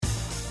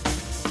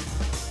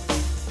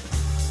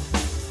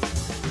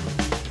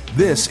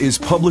This is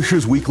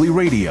Publishers Weekly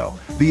Radio,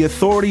 the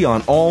authority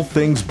on all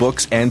things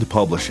books and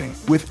publishing,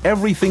 with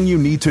everything you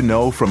need to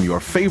know from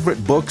your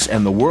favorite books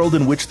and the world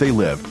in which they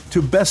live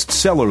to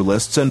bestseller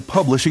lists and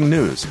publishing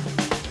news.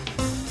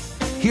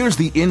 Here's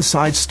the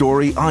inside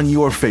story on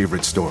your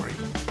favorite story.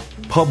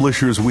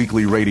 Publishers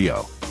Weekly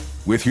Radio,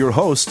 with your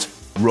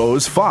hosts,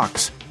 Rose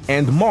Fox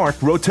and Mark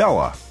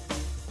Rotella.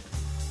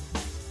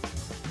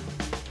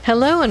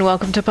 Hello and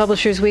welcome to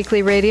Publishers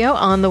Weekly Radio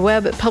on the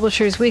web at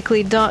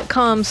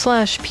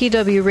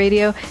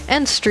publishersweekly.com/pwradio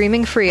and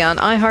streaming free on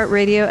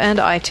iHeartRadio and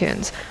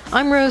iTunes.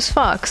 I'm Rose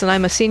Fox and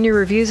I'm a senior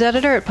reviews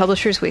editor at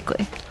Publishers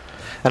Weekly.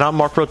 And I'm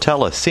Mark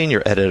Rotella,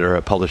 senior editor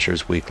at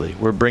Publishers Weekly.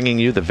 We're bringing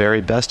you the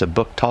very best of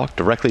book talk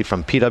directly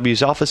from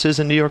PW's offices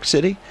in New York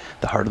City,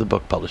 the heart of the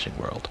book publishing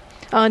world.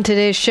 On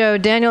today's show,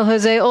 Daniel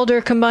Jose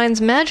Older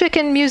combines magic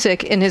and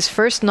music in his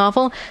first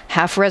novel,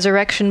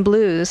 Half-Resurrection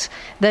Blues.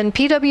 Then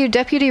PW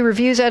Deputy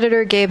Reviews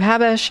Editor Gabe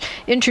Habash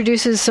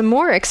introduces some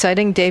more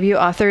exciting debut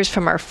authors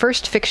from our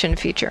first fiction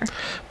feature.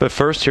 But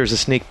first, here's a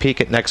sneak peek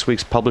at next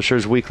week's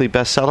Publishers Weekly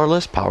bestseller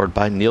list, powered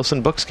by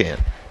Nielsen Bookscan.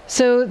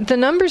 So the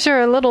numbers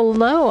are a little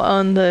low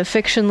on the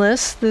fiction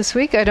list this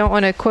week. I don't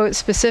want to quote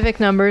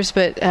specific numbers,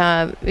 but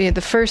the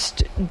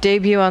first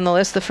debut on the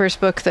list, the first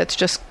book that's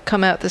just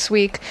come out this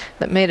week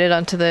that made it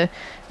onto the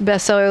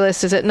bestseller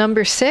list is at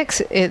number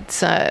 6.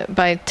 It's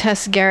by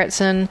Tess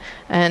Gerritsen,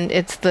 and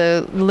it's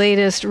the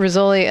latest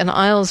Rizzoli and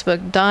Isles book,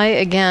 Die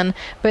Again.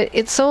 But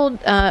it sold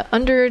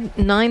under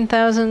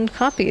 9,000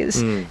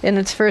 copies in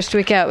its first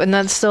week out, and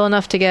that's still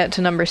enough to get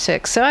to number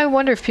 6. So I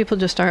wonder if people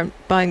just aren't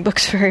buying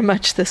books very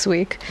much this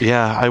week.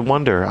 Yeah, I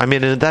wonder. I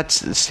mean, that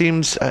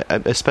seems,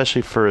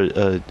 especially for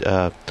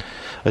a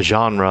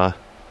genre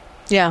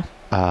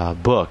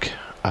book,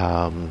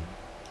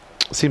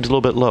 seems a little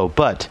bit low.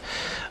 But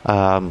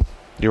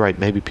you're right.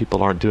 Maybe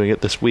people aren't doing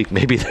it this week.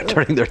 Maybe they're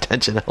turning their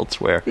attention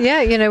elsewhere.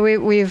 Yeah,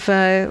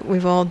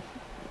 we've all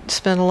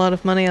spent a lot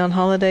of money on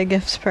holiday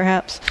gifts,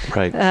 perhaps.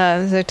 Right.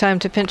 So time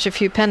to pinch a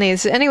few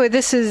pennies. Anyway,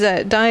 this is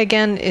Die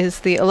Again is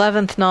the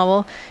 11th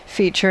novel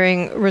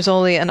featuring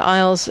Rizzoli and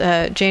Isles.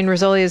 Jane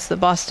Rizzoli is the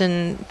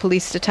Boston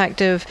police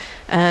detective,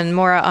 and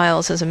Maura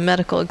Isles is a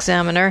medical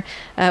examiner.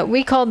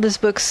 We called this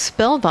book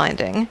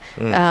Spellbinding,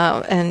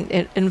 and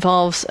it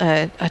involves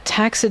a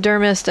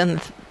taxidermist and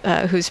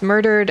who's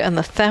murdered, and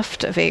the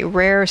theft of a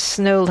rare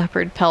snow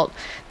leopard pelt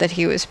that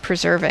he was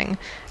preserving.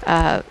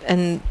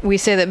 And we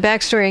say that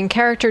backstory and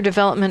character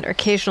development are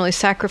occasionally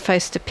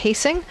sacrificed to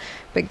pacing,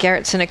 but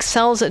Gerritsen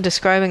excels at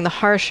describing the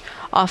harsh,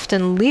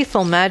 often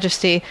lethal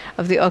majesty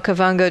of the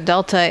Okavango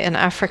Delta in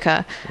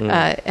Africa,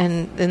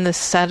 and in this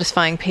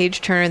satisfying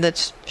page-turner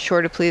that's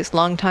sure to please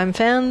longtime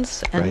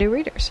fans and new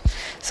readers.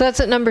 So that's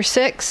at number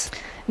 6.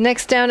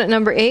 Next down at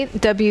number 8,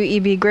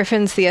 W.E.B.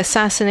 Griffin's The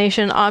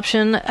Assassination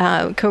Option,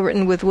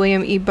 co-written with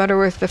William E.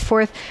 Butterworth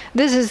IV.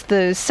 This is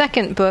the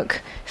second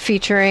book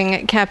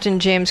featuring Captain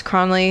James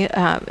Cronley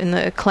in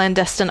the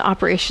Clandestine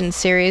Operations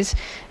series.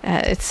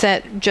 It's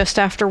set just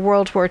after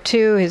World War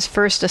II. His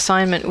first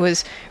assignment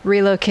was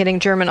relocating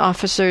German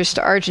officers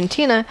to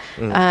Argentina,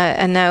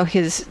 and now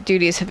his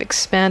duties have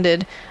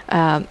expanded,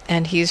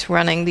 and he's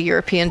running the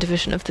European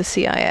division of the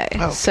CIA.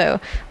 Oh. So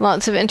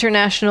lots of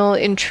international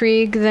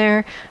intrigue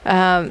there,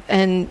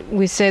 and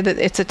we say that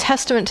it's a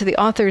testament to the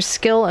author's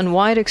skill and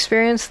wide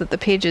experience that the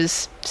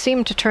pages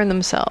seem to turn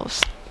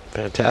themselves.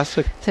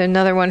 Fantastic. So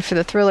another one for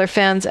the thriller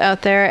fans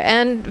out there.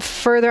 And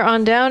further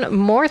on down,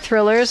 more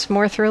thrillers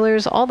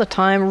all the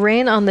time.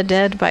 Rain on the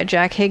Dead by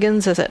Jack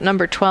Higgins is at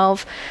number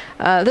 12.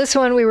 This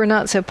one we were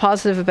not so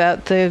positive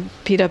about. The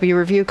PW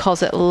Review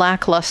calls it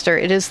lackluster.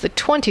 It is the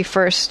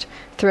 21st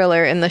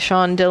thriller in the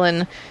Sean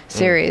Dillon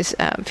series,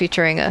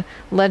 featuring a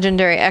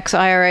legendary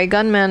ex-IRA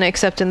gunman,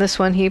 except in this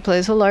one he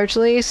plays a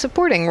largely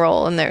supporting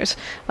role, and there's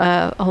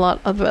a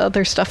lot of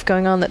other stuff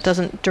going on that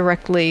doesn't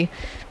directly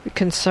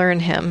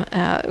concern him.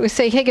 We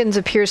say Higgins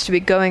appears to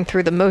be going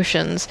through the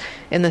motions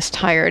in this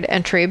tired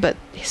entry, but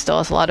he still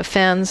has a lot of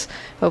fans.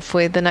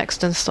 Hopefully the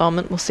next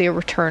installment will see a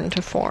return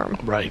to form.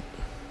 Right.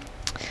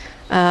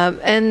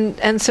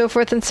 And so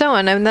forth and so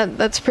on. I mean,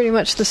 that's pretty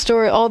much the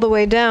story all the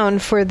way down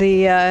for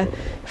the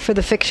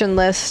fiction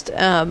list.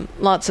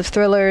 Lots of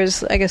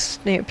thrillers. I guess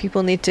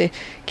people need to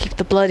keep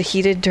the blood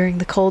heated during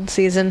the cold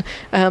season.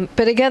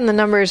 But again, the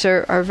numbers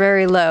are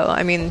very low.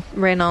 I mean,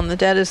 Rain on the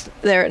Dead is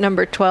there at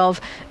number 12.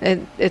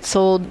 It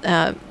sold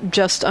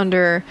just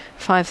under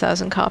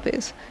 5,000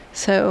 copies.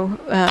 So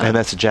and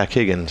that's a Jack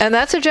Higgins. And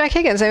that's a Jack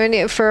Higgins. I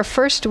mean, for a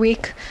first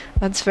week,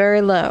 that's very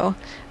low.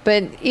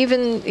 But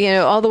even,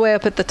 all the way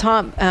up at the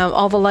top,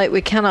 All the Light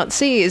We Cannot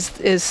See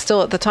is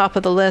still at the top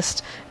of the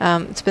list.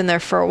 It's been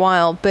there for a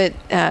while, but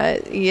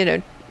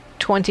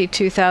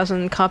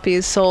 22,000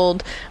 copies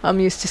sold. I'm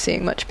used to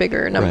seeing much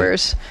bigger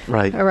numbers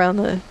around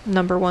the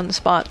number 1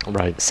 spot.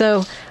 Right.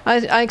 So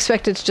I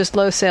expect it's just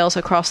low sales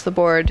across the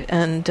board,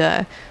 and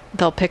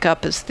they'll pick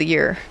up as the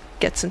year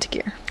gets into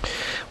gear?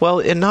 Well,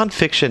 in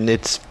nonfiction,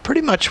 it's pretty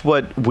much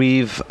what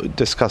we've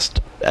discussed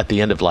at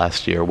the end of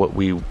last year, what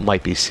we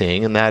might be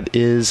seeing, and that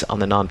is on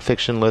the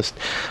nonfiction list,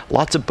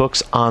 lots of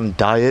books on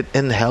diet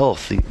and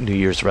health, the New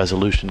Year's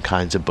resolution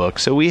kinds of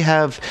books. So we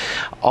have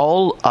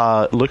all,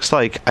 looks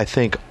like, I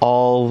think,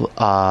 all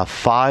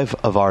 5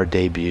 of our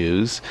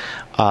debuts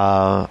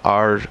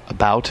are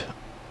about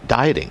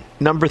dieting.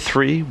 Number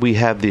 3, we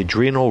have the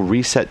Adrenal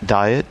Reset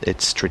Diet.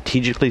 It's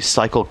strategically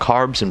cycle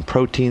carbs and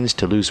proteins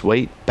to lose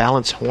weight,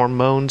 balance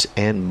hormones,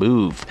 and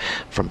move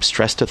from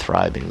stress to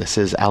thriving. This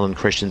is Alan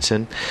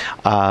Christensen.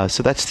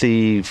 So that's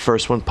the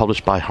first one,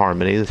 published by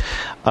Harmony.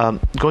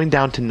 Going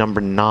down to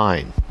number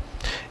 9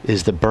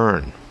 is The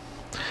Burn: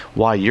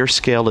 Why Your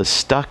Scale is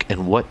Stuck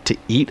and What to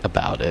Eat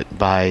About It,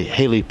 by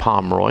Haley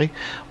Pomeroy,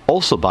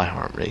 also by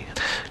Harmony.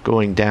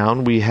 Going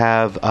down, we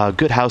have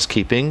Good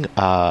Housekeeping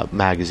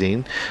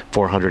magazine,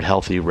 400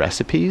 healthy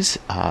recipes.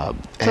 So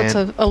it's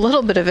a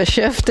little bit of a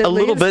shift, at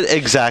least. Little bit,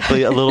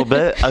 exactly, a little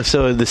bit.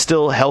 So there's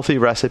still healthy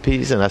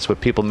recipes, and that's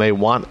what people may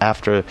want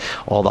after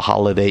all the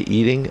holiday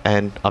eating,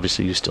 and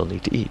obviously you still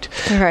need to eat.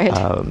 Right.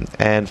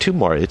 And 2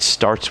 more. It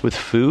Starts with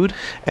Food,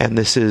 and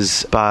this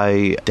is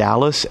by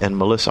Dallas and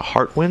Melissa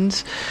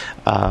Hartwins.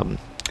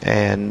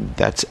 And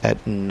that's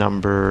at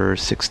number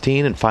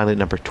 16. And finally,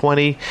 number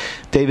 20,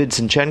 David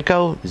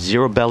Zinchenko,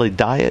 Zero Belly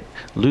Diet,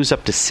 lose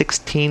up to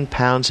 16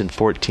 pounds in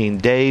 14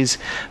 days.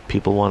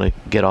 People want to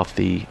get off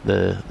the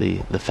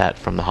fat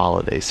from the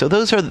holidays. So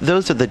those are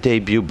the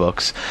debut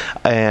books.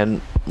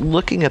 And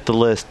looking at the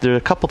list, there are a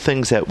couple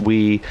things that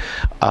we,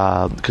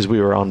 because we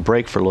were on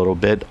break for a little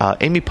bit,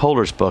 Amy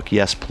Poehler's book,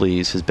 Yes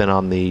Please, has been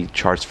on the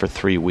charts for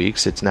 3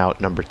 weeks. It's now at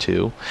number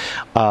 2.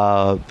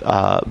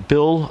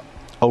 Bill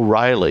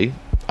O'Reilly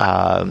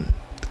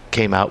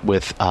came out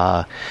with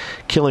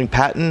Killing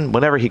Patton.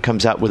 Whenever he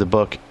comes out with a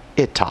book,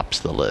 it tops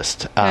the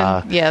list.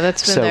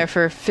 That's been there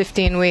for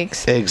 15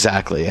 weeks.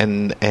 Exactly.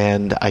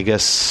 And I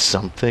guess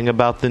something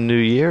about the new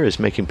year is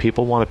making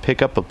people want to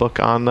pick up a book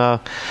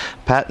on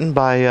Patton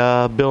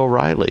by Bill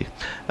O'Reilly.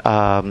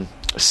 And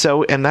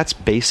that's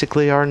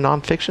basically our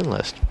nonfiction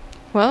list.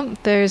 Well,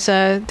 there's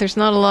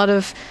not a lot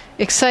of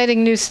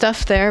exciting new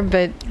stuff there,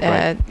 but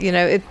right.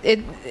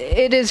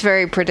 It is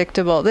very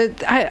predictable.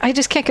 I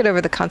just can't get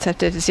over the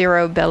concept of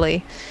zero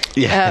belly.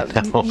 Yeah,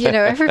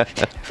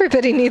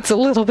 everybody needs a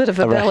little bit of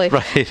a belly.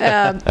 Right.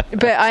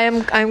 But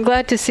I'm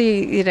glad to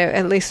see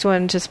at least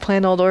one just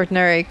plain old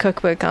ordinary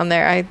cookbook on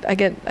there. I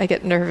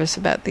get nervous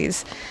about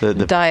these the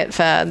diet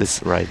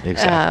fads. Right,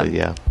 exactly.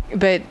 Yeah.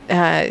 But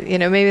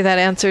maybe that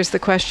answers the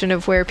question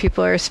of where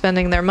people are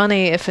spending their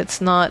money. If it's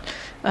not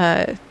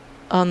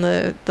on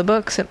the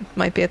books, it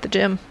might be at the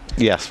gym.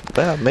 Yes,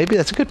 maybe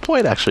that's a good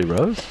point, actually,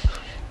 Rose.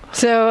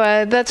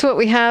 So that's what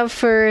we have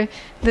for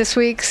this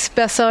week's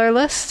bestseller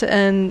list,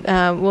 and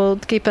we'll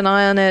keep an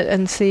eye on it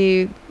and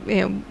see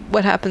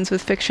what happens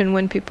with fiction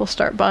when people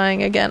start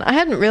buying again. I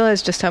hadn't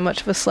realized just how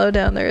much of a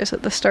slowdown there is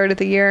at the start of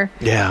the year.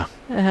 Yeah.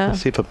 We'll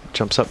see if it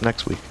jumps up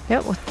next week.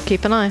 Yep, we'll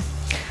keep an eye.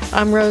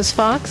 I'm Rose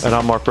Fox. And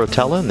I'm Mark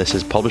Rotella, and this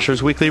is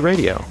Publishers Weekly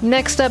Radio.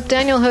 Next up,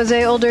 Daniel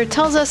Jose Older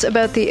tells us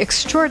about the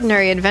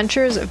extraordinary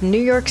adventures of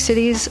New York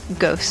City's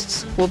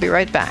ghosts. We'll be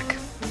right back.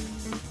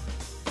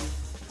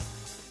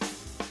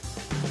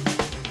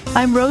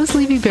 I'm Rose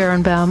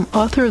Levy-Berenbaum,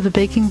 author of The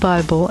Baking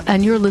Bible,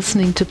 and you're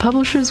listening to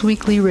Publishers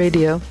Weekly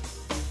Radio.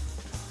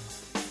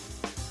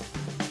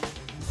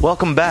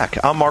 Welcome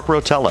back. I'm Mark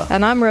Rotella.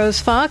 And I'm Rose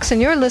Fox,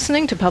 and you're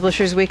listening to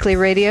Publishers Weekly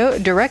Radio,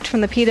 direct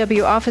from the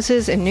PW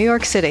offices in New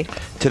York City.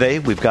 Today,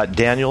 we've got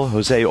Daniel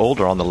Jose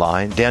Older on the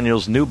line.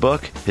 Daniel's new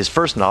book, his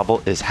first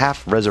novel, is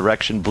Half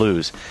Resurrection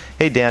Blues.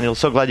 Hey, Daniel,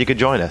 so glad you could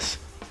join us.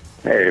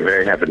 Hey,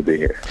 very happy to be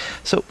here.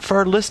 So, for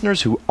our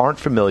listeners who aren't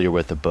familiar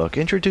with the book,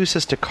 introduce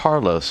us to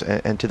Carlos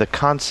and to the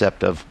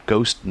concept of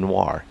ghost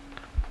noir.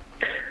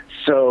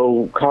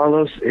 So,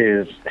 Carlos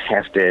is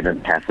half dead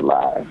and half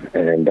alive,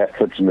 and that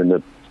puts him in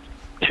the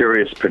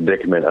curious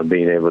predicament of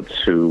being able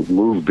to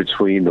move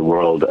between the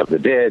world of the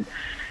dead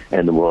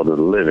and the world of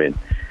the living.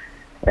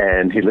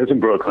 And he lives in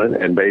Brooklyn,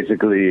 and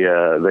basically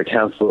the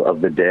Council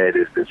of the Dead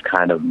is this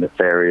kind of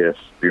nefarious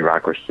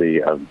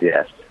bureaucracy of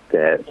death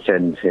that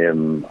sends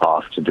him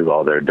off to do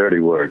all their dirty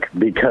work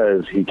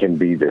because he can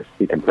play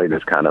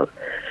this kind of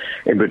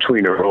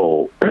in-betweener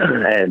role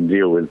and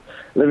deal with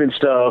living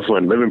stuff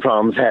when living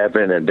problems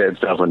happen and dead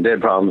stuff when dead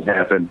problems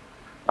happen.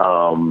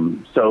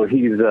 So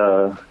he's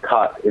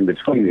caught in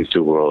between these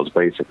two worlds,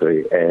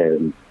 basically,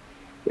 and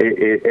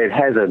it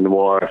has a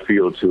noir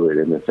feel to it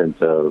in the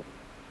sense of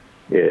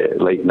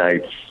late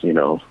nights,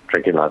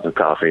 drinking lots of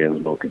coffee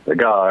and smoking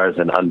cigars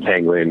and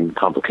untangling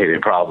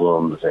complicated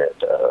problems and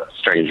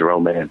strange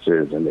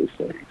romances and these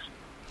things.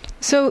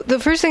 So the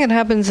first thing that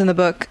happens in the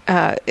book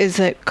is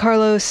that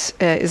Carlos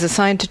is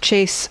assigned to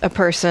chase a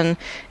person.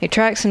 He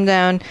tracks him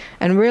down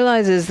and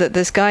realizes that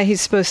this guy he's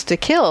supposed to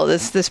kill,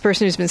 this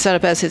person who's been set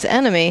up as his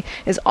enemy,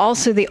 is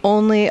also the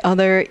only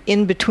other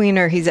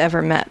in-betweener he's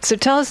ever met. So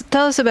tell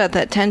us about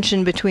that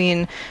tension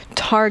between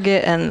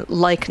target and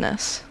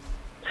likeness.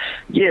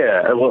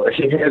 Yeah, well,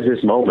 he has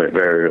this moment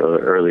very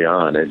early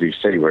on, as you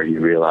say, where he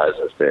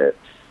realizes that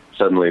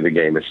suddenly the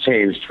game has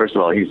changed. First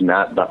of all, he's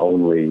not the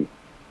only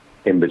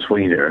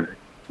in-betweener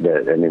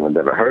that anyone's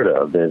ever heard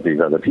of. There's these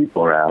other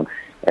people around.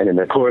 And in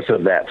the course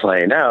of that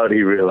playing out,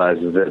 he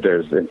realizes that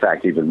there's, in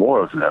fact, even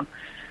more of them.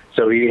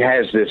 So he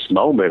has this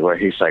moment where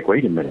he's like,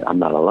 wait a minute, I'm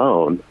not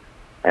alone,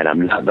 and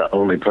I'm not the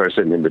only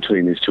person in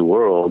between these two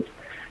worlds.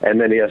 And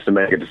then he has to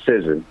make a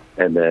decision,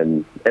 and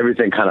then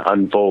everything kind of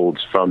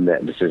unfolds from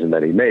that decision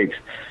that he makes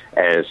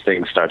as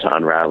things start to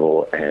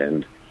unravel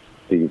and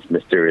these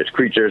mysterious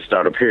creatures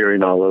start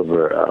appearing all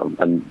over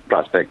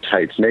Prospect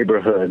Heights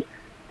neighborhood.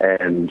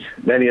 And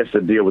then he has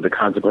to deal with the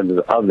consequences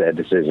of that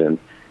decision.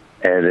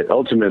 And it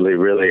ultimately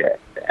really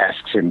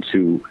asks him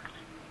to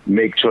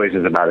make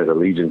choices about his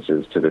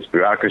allegiances to this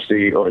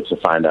bureaucracy or to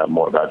find out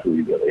more about who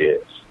he really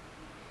is.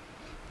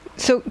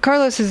 So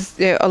Carlos is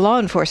a law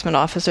enforcement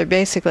officer,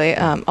 basically,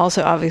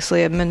 also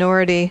obviously a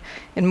minority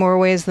in more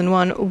ways than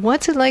one.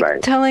 What's it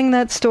like telling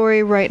that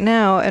story right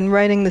now and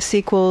writing the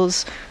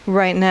sequels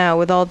right now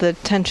with all the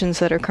tensions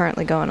that are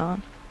currently going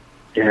on?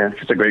 Yeah,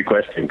 it's a great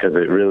question because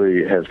it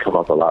really has come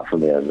up a lot for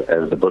me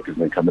as the book has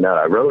been coming out.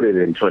 I wrote it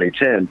in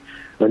 2010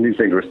 when these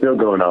things were still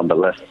going on, but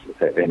less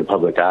in the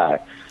public eye.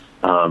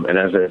 And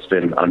as it's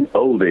been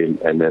unfolding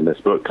and then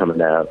this book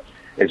coming out,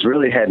 it's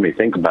really had me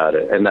think about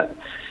it. And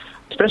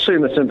especially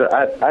in the sense that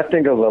I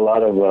think of a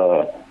lot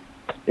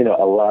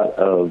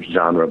of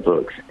genre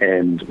books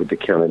end with the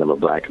killing of a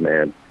black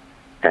man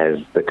as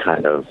the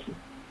kind of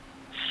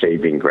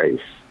saving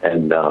grace.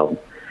 And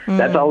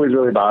that's always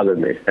really bothered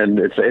me. And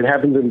it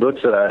happens in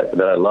books that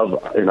I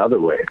love in other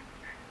ways.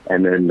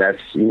 And then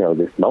that's,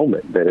 this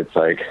moment that it's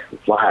like,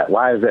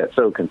 why is that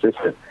so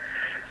consistent?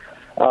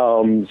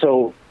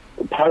 So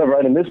part of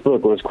writing this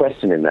book was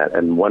questioning that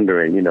and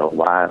wondering,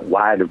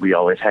 why did we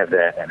always have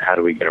that, and how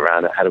do we get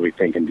around it? How do we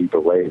think in deeper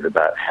ways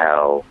about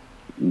how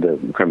the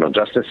criminal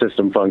justice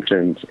system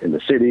functions in the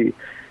city,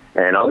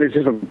 and all these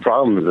different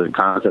problems and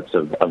concepts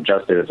of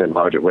justice in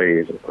larger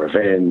ways,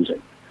 revenge.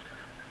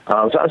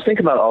 So I was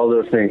thinking about all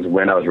those things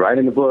when I was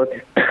writing the book.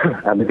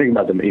 I've been thinking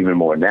about them even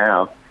more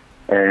now,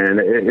 and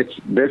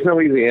there's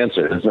no easy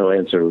answer. There's no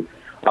answer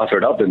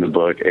offered up in the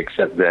book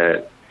except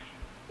that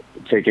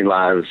taking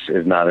lives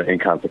is not an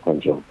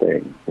inconsequential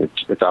thing.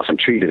 It's often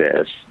treated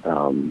as,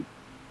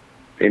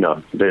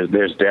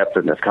 there's depth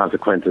and there's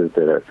consequences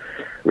that are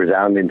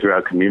resounding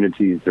throughout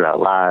communities, throughout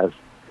lives.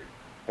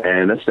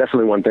 And that's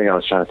definitely one thing I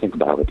was trying to think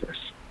about with this.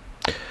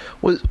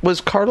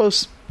 Was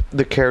Carlos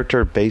the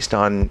character based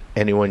on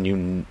anyone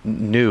you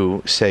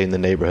knew, say, in the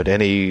neighborhood,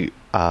 any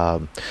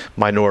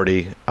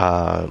minority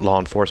law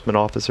enforcement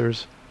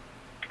officers?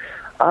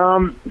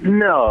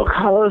 No,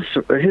 Carlos,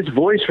 his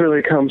voice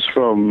really comes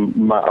from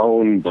my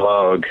own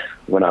blog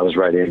when I was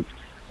writing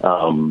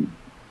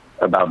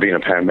about being a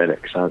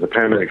paramedic. So I was a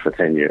paramedic for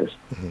 10 years.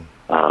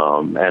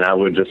 Mm-hmm. And I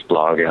would just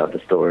blog out the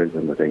stories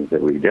and the things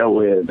that we dealt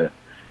with,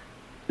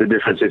 the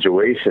different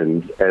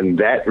situations. And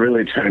that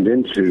really turned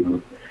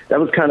into, that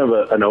was kind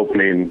of an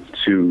opening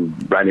to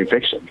writing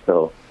fiction.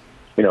 So,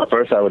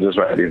 first I would just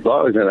write these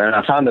blogs, and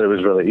I found that it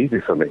was really easy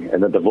for me,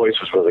 and that the voice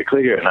was really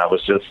clear, and I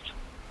was just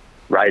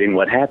writing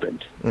what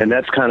happened. Mm-hmm. And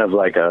that's kind of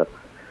like a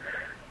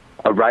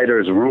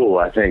writer's rule,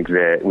 I think,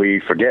 that we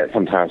forget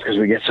sometimes because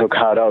we get so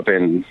caught up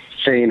in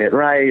saying it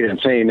right and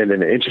saying it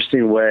in an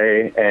interesting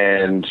way.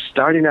 And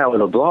starting out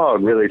with a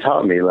blog really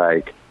taught me,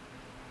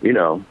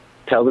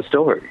 tell the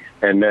story.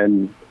 And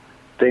then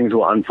things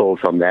will unfold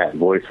from that.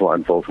 Voice will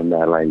unfold from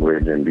that,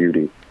 language and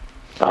beauty.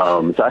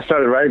 So I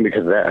started writing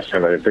because of that. I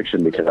started writing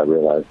fiction because I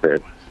realized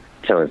that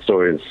telling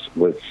stories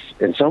was,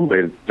 in some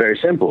ways, very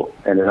simple,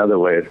 and in other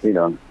ways,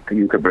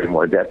 you could bring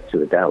more depth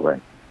to it that way.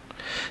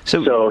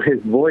 So his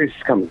voice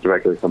comes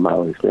directly from my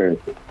own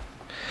experience.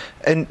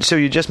 And so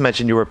you just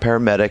mentioned you were a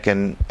paramedic,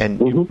 and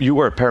mm-hmm. you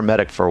were a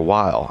paramedic for a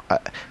while.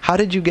 How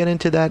did you get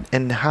into that,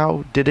 and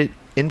how did it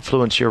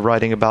influence your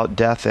writing about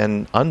death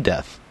and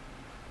undeath?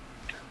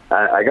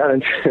 I got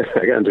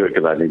into it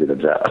because I needed a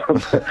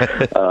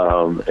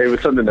job. It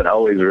was something that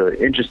always really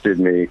interested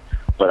me,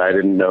 but I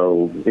didn't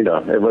know,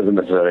 it wasn't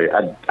necessarily,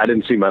 I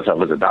didn't see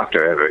myself as a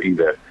doctor ever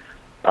either.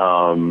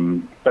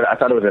 But I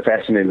thought it was a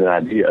fascinating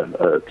idea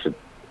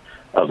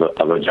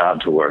of a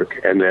job to work.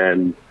 And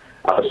then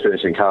I was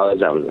finishing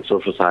college. I was a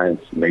social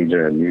science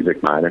major and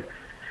music minor,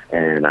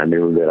 and I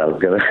knew that I was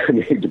going to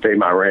need to pay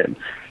my rent.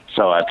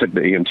 So I took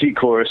the EMT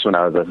course when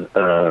I was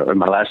in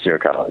my last year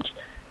of college.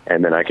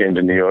 And then I came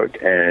to New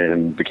York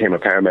and became a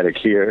paramedic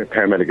here.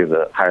 Paramedic is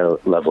a higher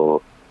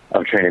level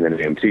of training than an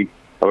EMT.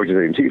 I worked as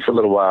an EMT for a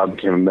little while,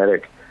 became a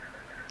medic.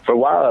 For a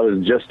while, I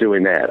was just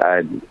doing that.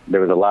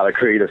 There was a lot of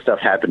creative stuff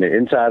happening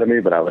inside of me,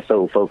 but I was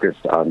so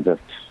focused on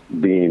just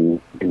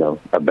being,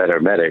 a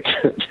better medic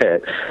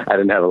that I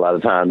didn't have a lot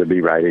of time to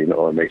be writing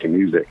or making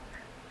music.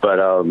 But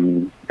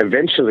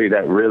eventually,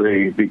 that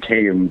really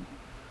became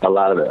a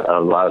lot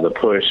of the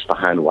push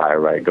behind why I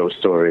write ghost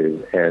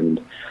stories, and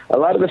a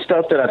lot of the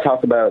stuff that I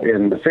talk about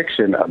in the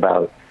fiction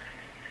about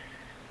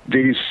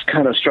these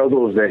kind of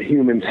struggles that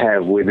humans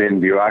have within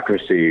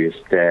bureaucracies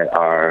that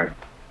are,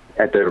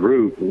 at their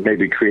root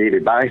maybe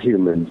created by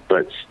humans,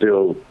 but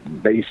still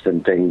based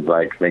in things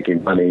like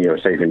making money or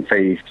saving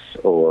face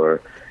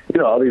or,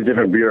 all these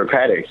different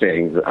bureaucratic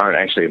things that aren't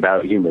actually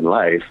about human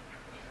life.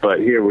 But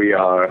here we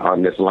are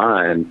on this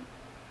line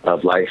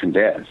of life and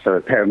death. So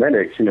as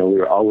paramedics, we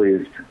were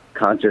always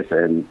conscious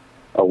and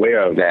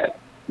aware of that,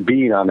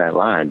 being on that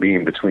line,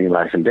 being between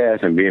life and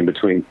death and being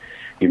between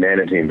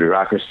humanity and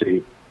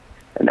bureaucracy.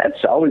 And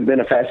that's always been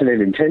a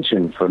fascinating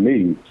tension for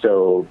me.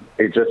 So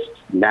it just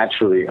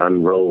naturally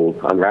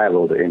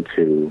unraveled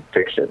into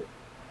fiction.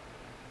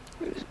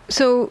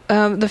 So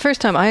the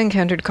first time I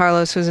encountered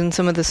Carlos was in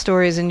some of the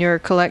stories in your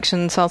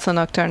collection, Salsa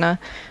Nocturna.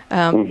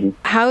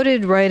 How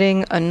did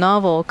writing a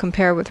novel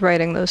compare with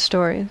writing those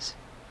stories?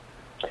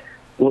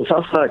 Well,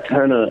 Salsa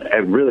Nocturna,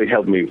 it really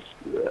helped me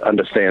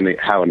understand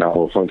how a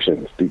novel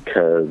functions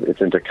because it's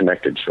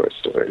interconnected short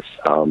stories.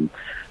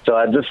 So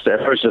I at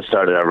first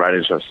started out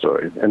writing short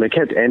stories, and they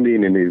kept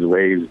ending in these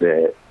ways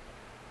that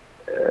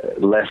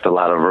left a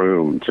lot of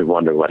room to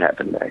wonder what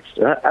happened next.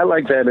 I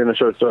like that in a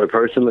short story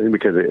personally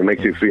because it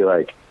makes you feel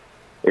like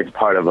it's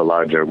part of a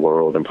larger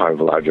world and part of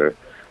a larger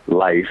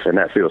life, and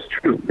that feels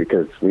true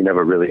because we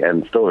never really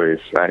end stories,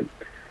 right?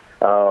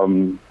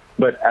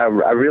 But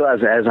I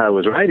realized as I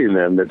was writing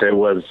them that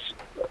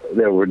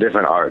there were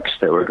different arcs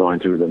that were going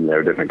through them. There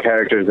were different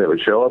characters that would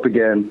show up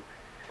again,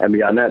 and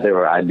beyond that, there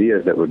were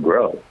ideas that would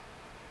grow.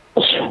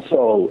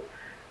 So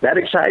that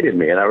excited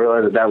me, and I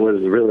realized that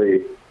was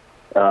really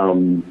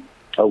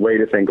a way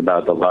to think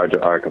about the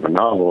larger arc of a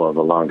novel, of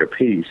a longer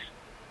piece.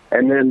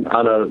 And then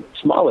on a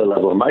smaller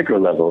level, a micro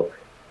level,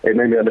 it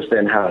made me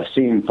understand how a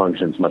scene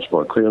functions much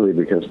more clearly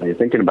because when you're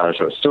thinking about a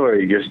short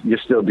story, you're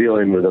still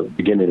dealing with a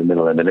beginning, a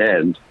middle, and an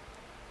end.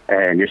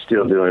 And you're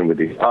still dealing with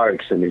these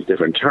arcs and these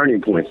different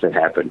turning points that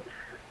happen.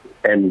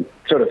 And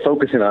sort of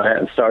focusing on that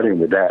and starting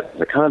with that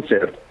as a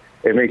concept,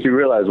 it makes you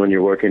realize when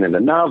you're working in the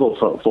novel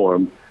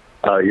form,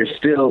 you're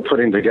still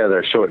putting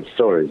together short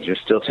stories. You're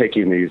still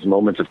taking these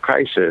moments of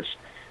crisis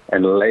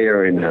and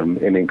layering them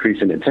in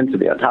increasing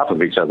intensity on top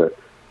of each other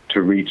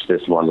to reach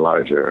this one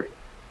larger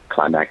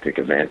climactic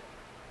event.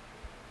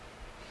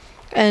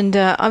 And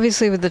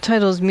obviously with the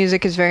titles,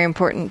 music is very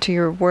important to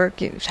your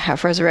work. You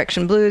have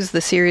Resurrection Blues.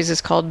 The series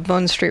is called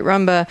Bone Street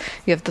Rumba.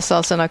 You have the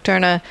Salsa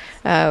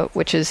Nocturna,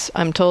 which is,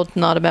 I'm told,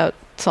 not about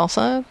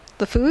salsa,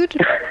 the food.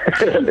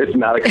 It's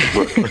not a good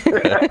book.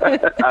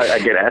 I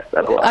get asked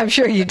that a lot. I'm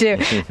sure you do.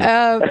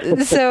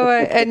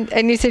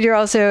 And you said you're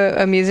also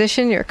a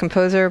musician. You're a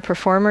composer,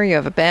 performer. You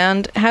have a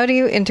band. How do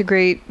you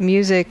integrate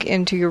music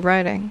into your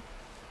writing?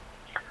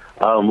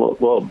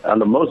 Well, on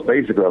the most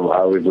basic level, I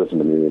always listen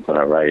to music when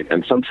I write.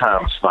 And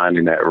sometimes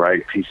finding that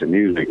right piece of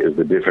music is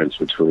the difference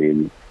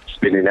between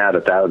spitting out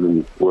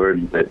 1,000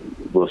 words that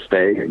will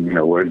stay,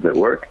 words that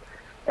work,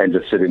 and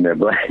just sitting there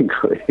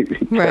blankly.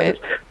 Because right.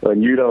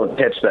 When you don't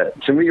catch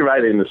that, to me,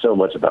 writing is so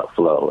much about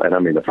flow, and I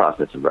mean the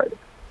process of writing.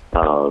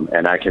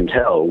 And I can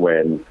tell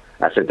when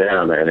I sit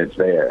down and it's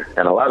there.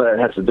 And a lot of that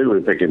has to do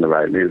with picking the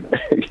right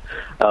music.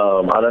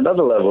 On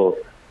another level,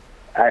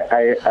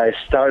 I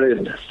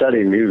started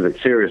studying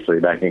music seriously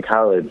back in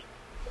college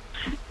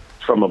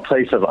from a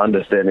place of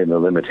understanding the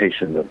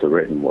limitations of the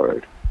written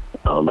word.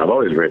 I've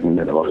always written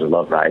and I've always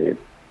loved writing,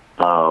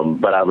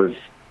 but I was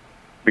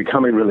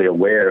becoming really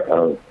aware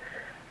of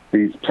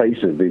these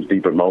places, these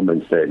deeper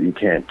moments that you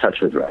can't touch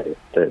with writing,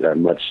 that are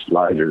much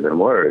larger than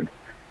words.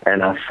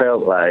 And I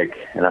felt like,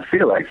 and I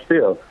feel like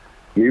still,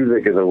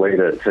 music is a way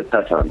to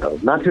touch on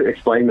those, not to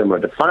explain them or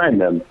define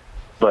them,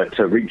 but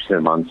to reach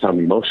them on some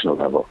emotional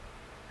level.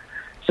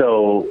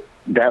 So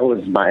that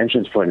was my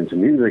entrance point into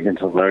music,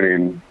 into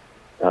learning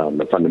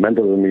the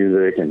fundamentals of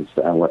music. And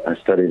I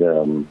studied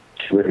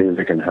Cuban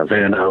music in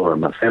Havana, where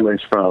my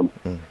family's from.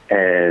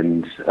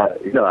 And,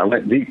 I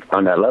went deep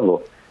on that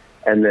level.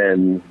 And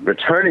then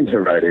returning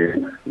to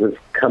writing was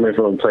coming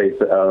from a place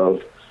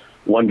of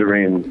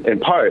wondering,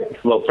 in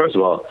part, well, first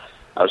of all,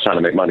 I was trying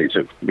to make money,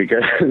 too,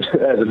 because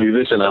as a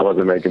musician, I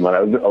wasn't making money.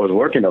 I was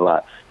working a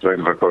lot,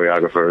 working for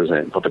choreographers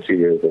and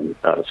puppeteers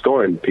and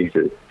scoring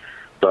pieces.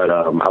 But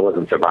I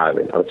wasn't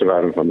surviving. I was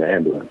surviving from the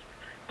ambulance.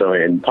 So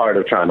in part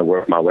of trying to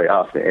work my way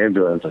off the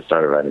ambulance, I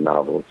started writing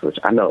novels, which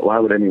I know, why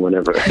would anyone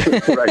ever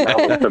write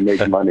novels to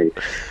make money?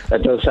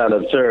 That does sound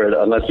absurd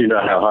unless you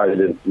know how hard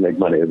it is to make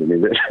money as a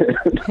musician.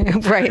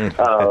 Right.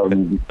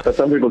 But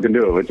some people can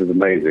do it, which is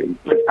amazing.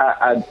 But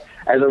I,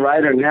 as a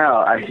writer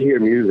now, I hear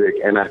music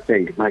and I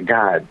think, my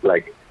God,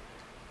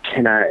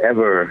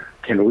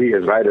 can we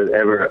as writers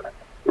ever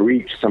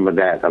reach some of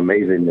that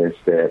amazingness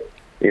that,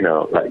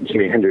 like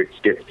Jimi Hendrix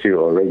gets to,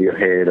 or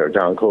Radiohead, or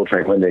John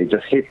Coltrane, when they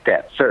just hit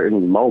that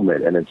certain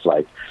moment and it's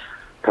like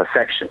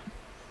perfection.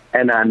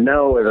 And I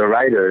know as a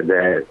writer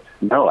that,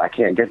 no, I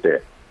can't get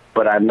there.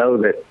 But I know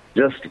that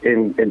just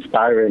in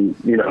inspiring,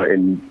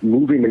 in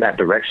moving in that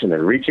direction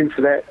and reaching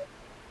for that,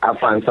 I'll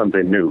find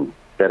something new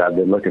that I've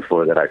been looking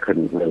for that I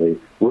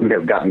wouldn't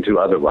have gotten to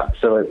otherwise.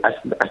 So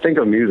I think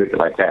of music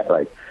like that,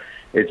 like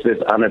it's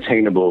this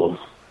unattainable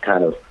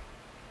kind of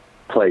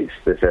place,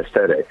 this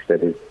aesthetic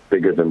that is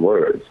bigger than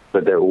words,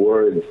 but their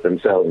words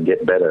themselves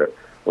get better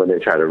when they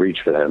try to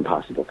reach for that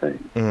impossible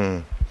thing.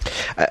 Mm.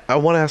 I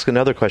want to ask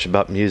another question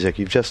about music.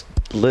 You've just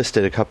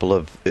listed a couple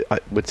of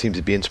what seems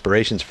to be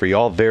inspirations for you,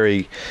 all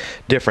very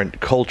different.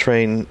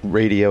 Coltrane,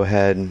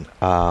 Radiohead,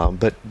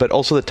 but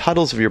also the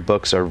titles of your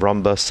books are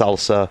rumba,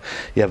 salsa.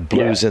 You have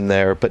blues in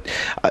there, but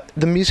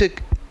the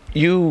music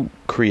you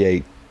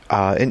create,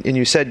 and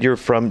you said your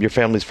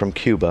family's from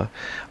Cuba.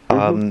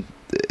 Mm-hmm.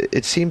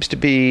 It seems to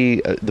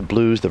be the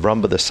blues, the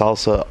rumba, the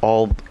salsa,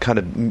 all kind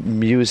of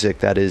music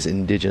that is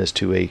indigenous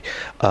to a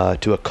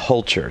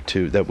culture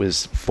that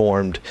was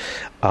formed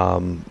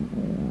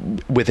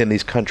within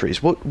these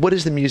countries. What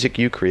is the music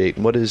you create,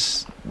 and what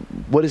is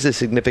the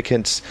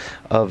significance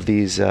of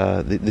these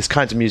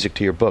kinds of music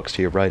to your books,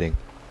 to your writing?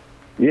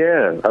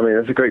 Yeah, I mean,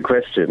 that's a great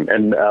question.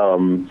 And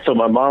so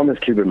my mom is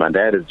Cuban, my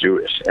dad is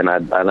Jewish, and I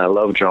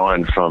love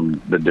drawing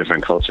from the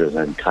different cultures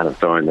and kind of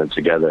throwing them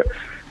together,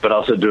 but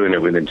also doing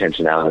it with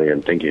intentionality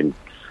and thinking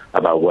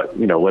about what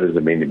is the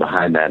meaning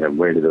behind that, and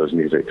where do those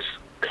musics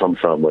come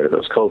from, where do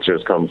those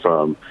cultures come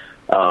from.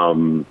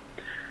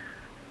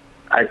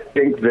 I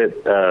think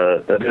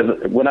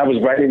that when I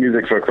was writing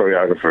music for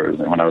choreographers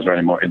and when I was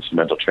writing more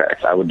instrumental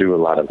tracks, I would do a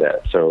lot of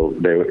that. So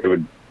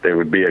there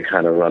would be a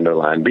kind of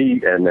underlying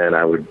beat, and then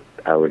I would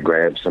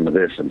grab some of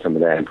this and some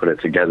of that and put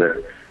it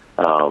together.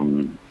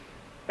 And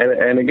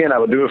again, I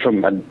would do it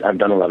I've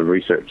done a lot of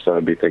research, so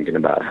I'd be thinking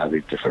about how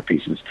these different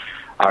pieces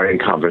are in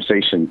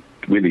conversation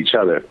with each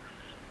other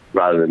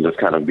rather than just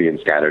kind of being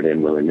scattered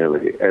in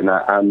willy-nilly. And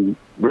I'm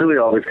really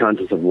always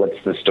conscious of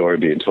what's the story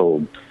being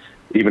told,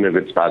 even if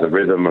it's by the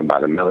rhythm or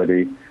by the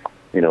melody.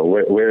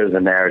 Where is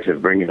the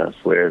narrative bringing us?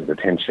 Where is the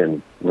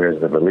tension? Where is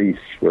the release?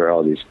 Where are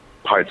all these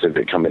parts of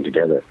it coming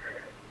together?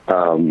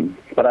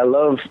 But I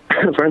love,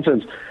 for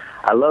instance,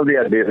 the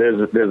idea.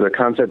 There's a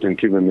concept in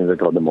Cuban music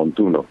called the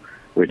montuno,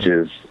 which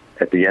is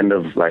at the end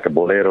of like a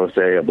bolero.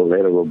 Say a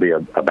bolero will be a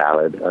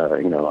ballad,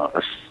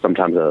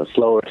 sometimes a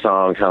slower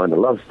song telling a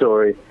love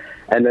story,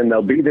 and then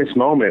there'll be this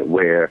moment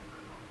where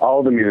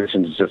all the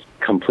musicians just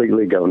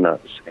completely go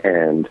nuts,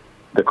 and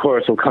the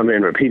chorus will come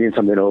in repeating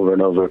something over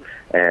and over,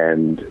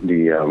 and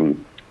the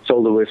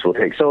soloist will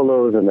take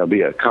solos, and there'll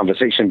be a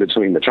conversation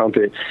between the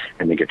trumpet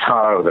and the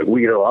guitar or the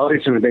guido. All these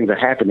different things are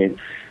happening,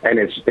 and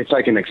it's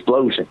like an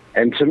explosion.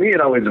 And to me,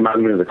 it always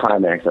reminds me of the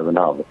climax of a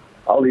novel.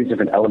 All these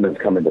different elements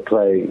come into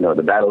play,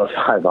 the Battle of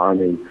Five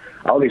Armies,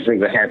 all these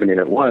things are happening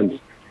at once,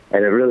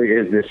 and it really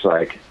is this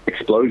like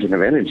explosion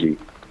of energy.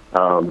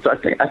 So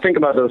I think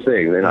about those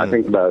things, and I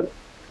think about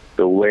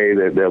the way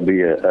that there'll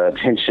be a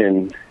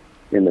tension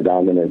in the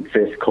dominant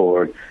fifth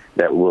chord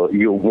that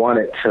you'll want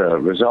it to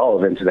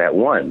resolve into that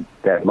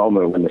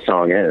moment when the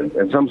song ends.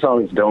 And some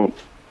songs don't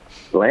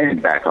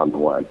land back on the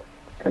one,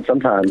 and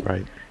sometimes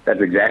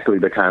that's exactly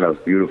the kind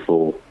of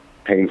beautiful,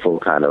 painful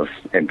kind of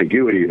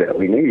ambiguity that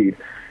we need.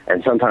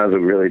 And sometimes it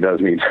really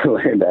does need to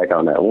land back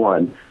on that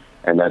one,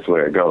 and that's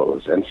where it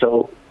goes. And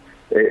so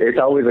it's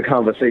always a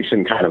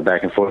conversation kind of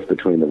back and forth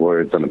between the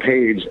words on the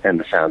page and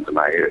the sounds in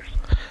my ears.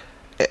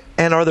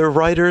 And are there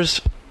writers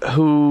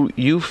who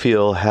you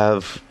feel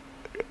have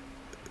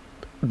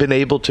been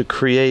able to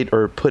create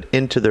or put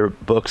into their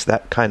books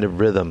that kind of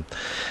rhythm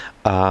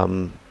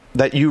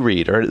that you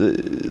read or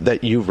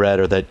that you've read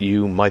or that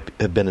you might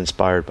have been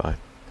inspired by?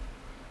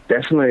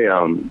 Definitely.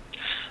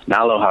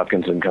 Nalo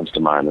Hopkinson comes to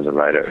mind as a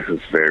writer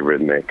who's very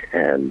rhythmic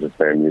and just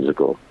very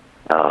musical.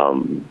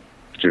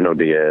 Junot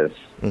Diaz,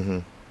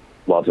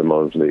 Walter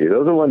Mosley.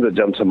 Those are ones that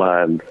jump to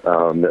mind.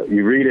 That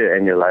you read it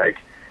and you're like,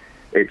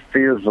 it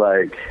feels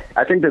like,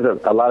 I think there's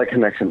a lot of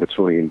connection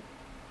between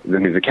the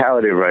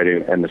musicality of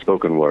writing and the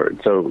spoken word.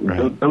 So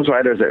those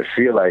writers that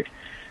feel like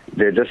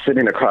they're just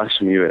sitting across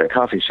from you at a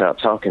coffee shop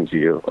talking to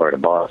you, or at a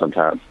bar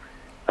sometimes,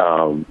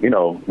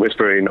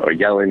 whispering or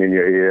yelling in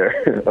your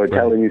ear or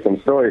telling you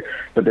some story,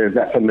 but there's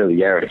that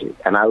familiarity.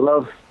 And I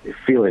love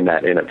feeling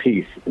that in a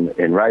piece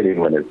in writing,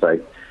 when it's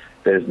like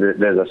there's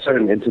a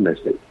certain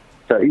intimacy.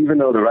 So even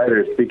though the writer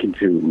is speaking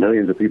to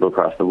millions of people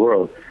across the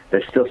world,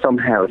 they're still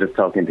somehow just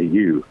talking to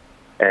you.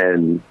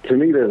 And to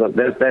me,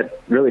 that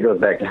really goes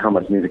back to how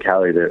much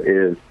musicality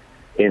there is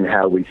in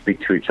how we speak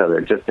to each other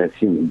just as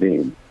human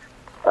beings.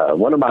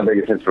 One of my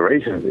biggest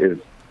inspirations is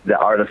the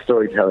art of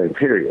storytelling,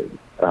 period,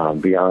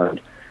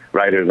 beyond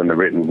writers and the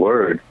written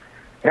word.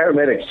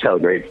 Paramedics tell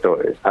great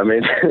stories. I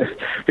mean,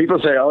 people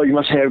say, oh, you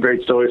must have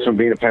great stories from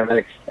being a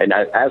paramedic, and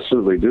I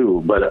absolutely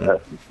do.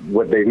 But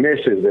what they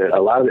miss is that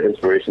a lot of the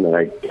inspiration that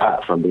I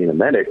got from being a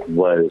medic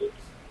was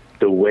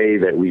the way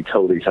that we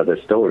told each other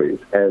stories.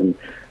 And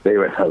they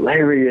were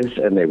hilarious,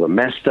 and they were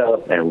messed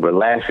up, and we're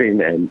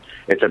laughing, and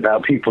it's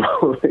about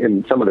people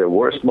in some of their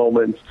worst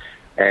moments.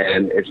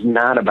 And it's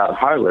not about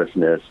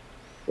heartlessness.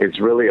 It's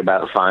really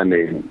about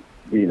finding,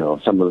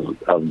 some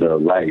of the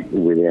light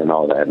within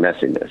all that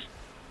messiness.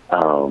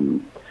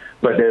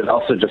 But there's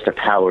also just a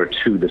power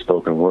to the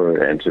spoken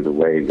word and to the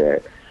way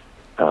that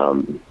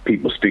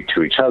people speak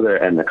to each other,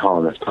 and the call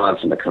and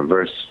response and the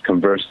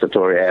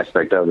conversatory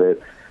aspect of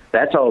it.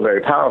 That's all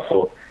very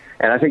powerful.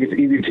 And I think it's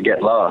easy to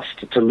get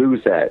lost, to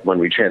lose that when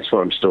we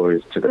transform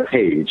stories to the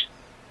page,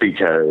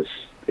 because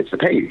it's the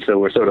page. So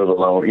we're sort of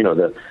alone,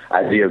 the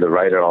idea of the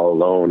writer all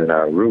alone in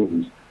our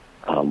rooms,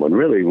 when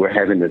really we're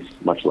having this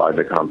much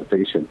larger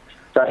conversation.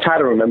 So I try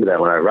to remember that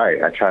when I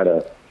write. I try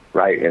to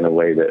write in a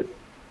way that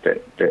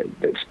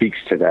speaks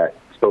to that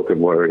spoken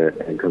word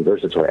and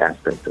conversatory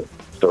aspect of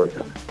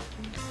storytelling.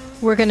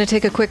 We're going to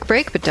take a quick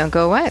break, but don't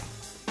go away.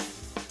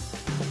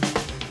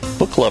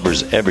 Book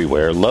lovers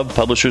everywhere love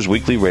Publishers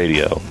Weekly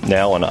Radio,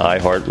 now on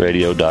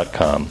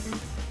iHeartRadio.com.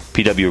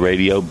 PW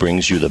Radio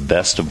brings you the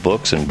best of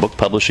books and book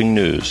publishing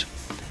news.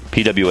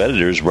 PW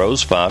editors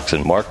Rose Fox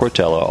and Mark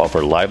Rotella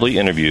offer lively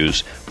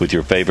interviews with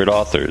your favorite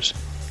authors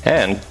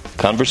and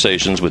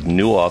conversations with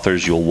new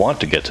authors you'll want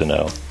to get to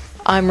know.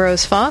 I'm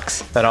Rose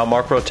Fox. And I'm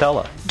Mark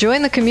Rotella.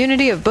 Join the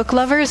community of book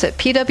lovers at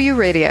PW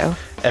Radio.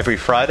 Every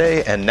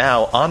Friday and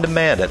now on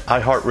demand at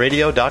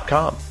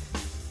iHeartRadio.com.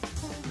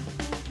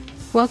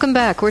 Welcome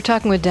back. We're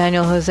talking with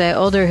Daniel Jose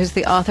Older, who's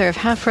the author of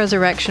Half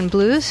Resurrection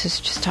Blues, who's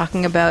just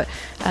talking about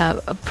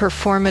a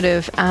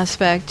performative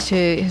aspect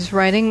to his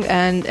writing.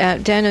 And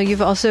Daniel,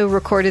 you've also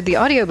recorded the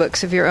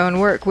audiobooks of your own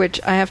work,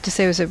 which I have to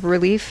say was a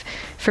relief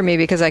for me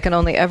because I can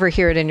only ever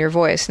hear it in your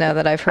voice now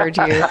that I've heard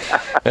you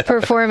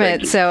perform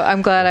it. So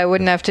I'm glad I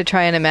wouldn't have to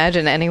try and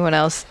imagine anyone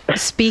else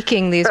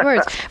speaking these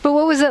words. But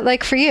what was it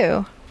like for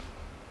you?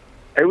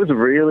 It was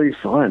really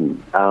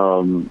fun.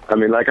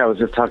 Like I was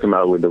just talking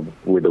about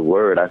with the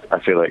word, I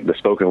feel like the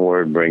spoken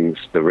word brings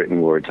the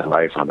written word to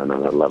life on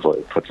another level.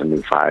 It puts a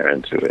new fire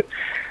into it.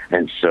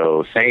 And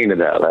so saying it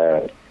out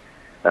loud,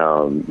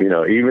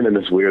 even in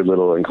this weird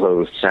little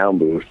enclosed sound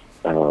booth,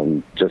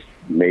 just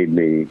made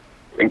me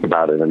think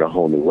about it in a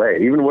whole new way.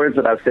 Even words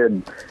that I've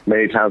said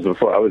many times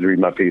before, I would read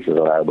my pieces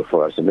aloud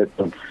before I submit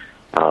them.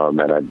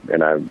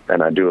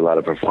 And I do a lot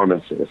of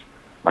performances.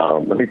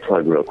 Let me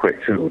plug real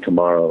quick, too.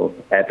 Tomorrow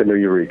at the New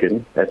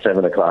Eurekan at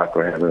 7 o'clock,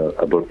 we're having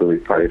a book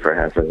release party for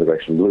Half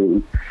Resurrection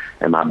Blues,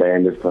 and my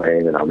band is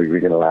playing, and I'll be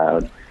reading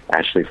aloud.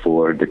 Ashley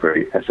Ford, the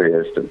great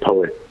essayist and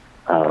poet,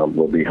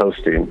 will be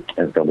hosting,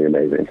 and it's going to be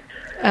amazing.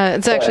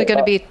 It's actually going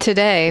to be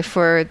today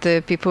for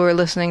the people who are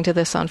listening to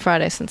this on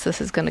Friday, since this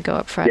is going to go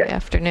up Friday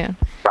afternoon.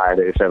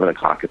 Friday at 7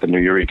 o'clock at the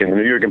New Eurekan. The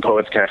New Eurekan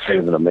Poets Cafe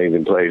is an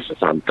amazing place.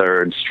 It's on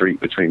 3rd Street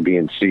between B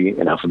and C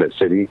in Alphabet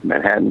City,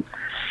 Manhattan.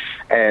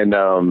 And,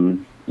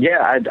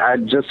 I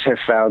just have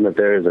found that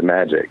there is a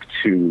magic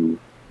to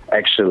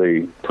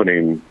actually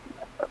putting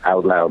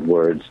out loud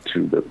words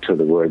to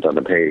the words on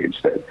the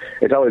page. That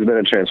it's always been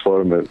a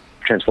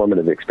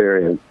transformative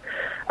experience.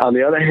 On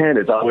the other hand,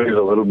 it's always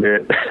a little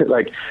bit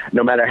like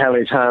no matter how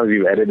many times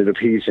you've edited a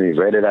piece and you've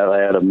read it out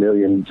loud a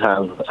million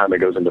times by the time it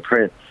goes into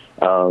print,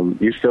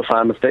 you still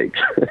find mistakes.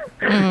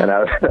 Mm-hmm.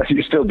 And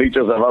you still beat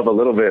yourself up a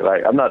little bit.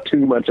 Like I'm not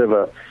too much of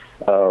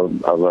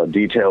a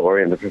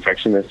detail-oriented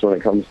perfectionist when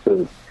it comes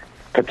to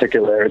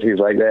particularities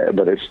like that,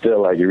 but it's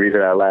still like you read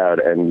it out loud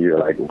and you're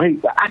like,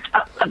 wait,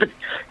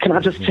 can I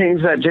just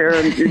change that,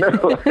 Jaron?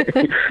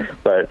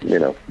 But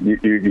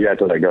you have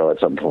to let go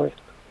at some point.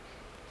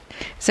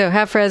 So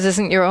Half Res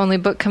isn't your only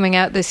book coming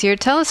out this year.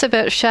 Tell us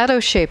about Shadow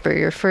Shaper,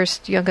 your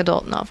first young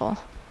adult novel.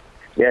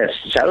 Yes,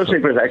 Shadow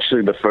Shaper is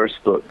actually the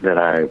first book that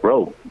I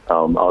wrote,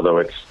 although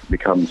it's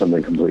become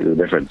something completely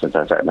different since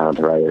I sat down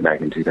to write it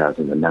back in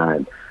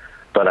 2009.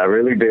 But I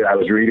really did. I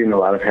was reading a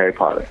lot of Harry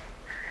Potter.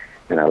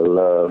 And I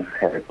love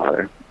Harry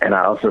Potter. And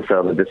I also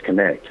felt a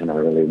disconnect, and I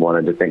really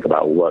wanted to think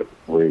about what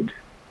would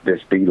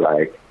this be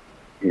like,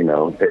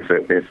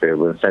 if it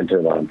was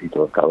centered on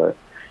people of color,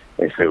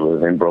 if it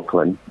was in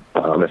Brooklyn,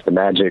 if the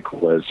magic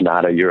was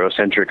not a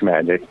Eurocentric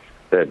magic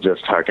that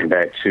just harkened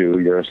back to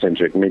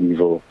Eurocentric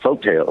medieval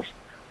folktales,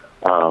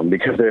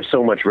 because there's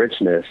so much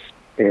richness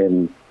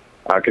in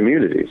our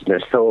communities.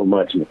 There's so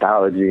much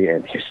mythology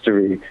and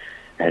history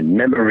and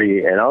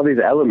memory and all these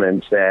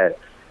elements that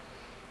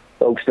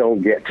folks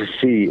don't get to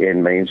see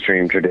in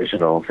mainstream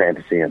traditional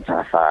fantasy and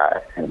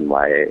sci-fi and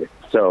YA.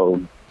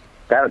 So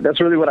that's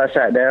really what I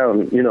sat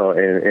down,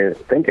 and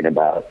thinking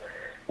about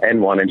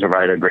and wanting to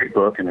write a great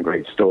book and a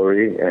great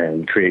story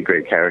and create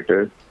great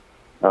characters.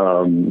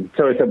 So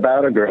it's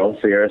about a girl,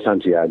 Sierra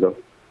Santiago,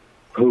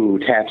 who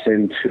taps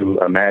into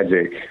a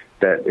magic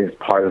that is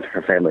part of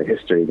her family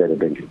history that had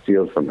been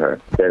concealed from her,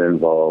 that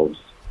involves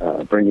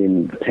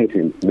bringing the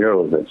paintings,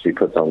 murals that she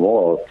puts on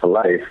walls to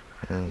life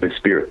with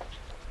spirits.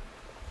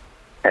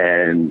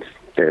 And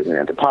there's an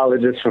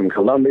anthropologist from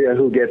Colombia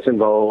who gets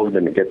involved,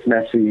 and it gets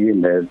messy,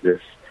 and there's this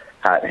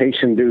hot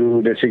Haitian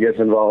dude that she gets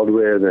involved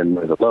with, and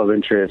there's a love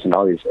interest and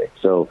all these things.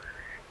 So,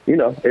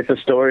 it's a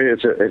story,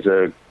 it's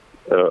an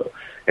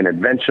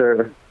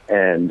adventure,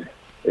 and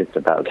it's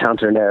about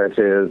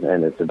counter-narratives,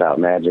 and it's about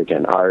magic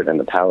and art and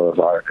the power of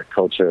art and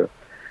culture,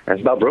 and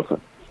it's about Brooklyn.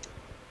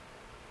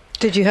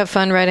 Did you have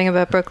fun writing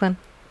about Brooklyn?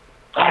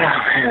 Oh,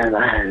 man,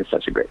 I had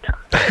such a great time.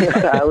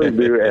 I always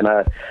do, and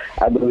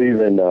I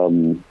believe in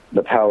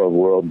the power of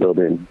world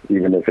building,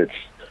 even if it's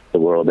the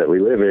world that we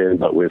live in,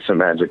 but with some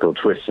magical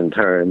twists and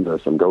turns or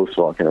some ghosts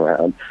walking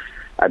around.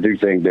 I do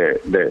think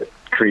that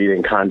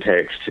creating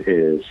context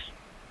is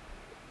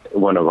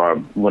one of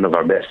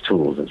our best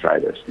tools as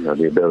writers.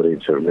 The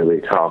ability to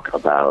really talk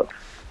about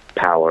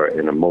power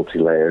in a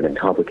multi-layered and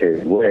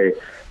complicated way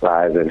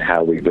lies in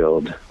how we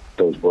build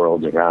those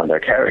worlds around our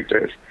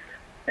characters.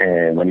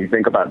 And when you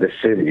think about this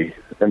city,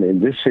 I mean,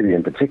 this city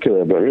in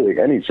particular, but really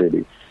any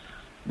city,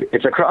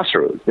 it's a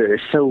crossroads. There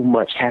is so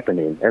much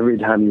happening. Every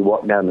time you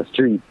walk down the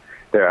street,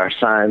 there are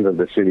signs of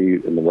the city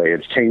and the way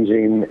it's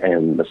changing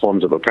and the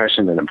forms of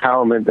oppression and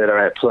empowerment that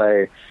are at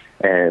play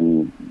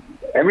and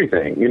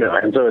everything, you know.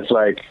 And so it's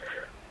like,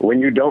 when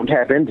you don't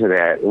tap into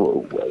that,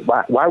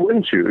 why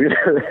wouldn't you?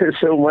 There's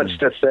so much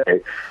to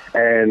say.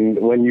 And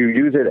when you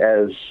use it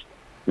as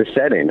the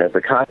setting, as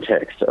the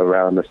context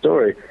around the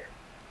story,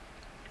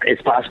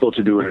 it's possible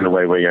to do it in a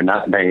way where you're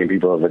not banging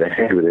people over the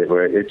head with it,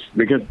 where it's,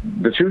 because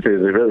the truth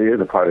is, it really is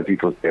a part of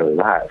people's daily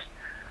lives.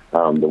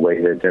 The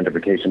way that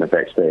gentrification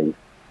affects things,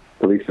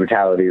 police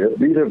brutality,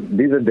 these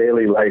are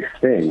daily life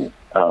things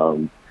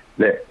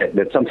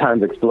that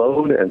sometimes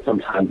explode and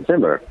sometimes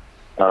simmer.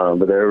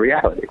 But they're a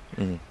reality.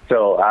 Mm-hmm.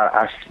 So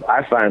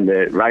I find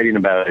that writing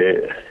about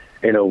it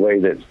in a way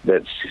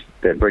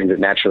that brings it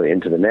naturally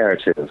into the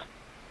narrative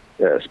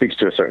speaks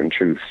to a certain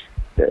truth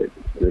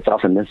that's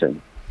often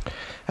missing.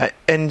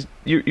 And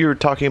you're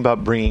talking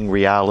about bringing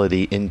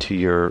reality into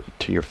your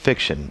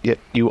fiction. Yet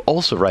you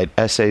also write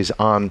essays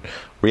on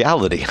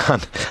reality,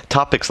 on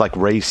topics like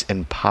race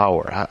and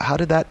power. How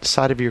did that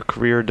side of your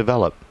career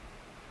develop?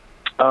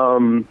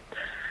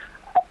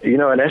 You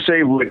know, an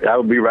essay I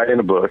would be writing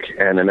a book,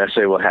 and an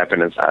essay will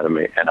happen inside of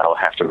me, and I will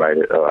have to write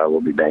it, or I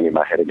will be banging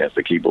my head against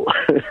the keyboard.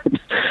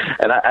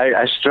 And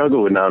I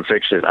struggle with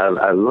nonfiction.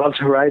 I love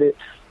to write it,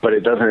 but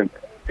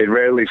it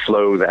rarely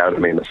flows out of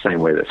me in the same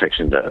way that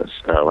fiction does.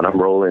 When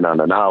I'm rolling on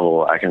a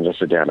novel, I can just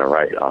sit down and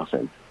write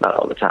often, not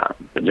all the time,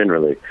 but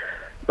generally.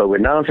 But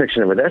with nonfiction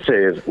and with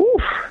essays,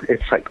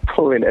 it's like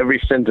pulling every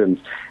sentence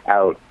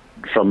out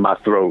from my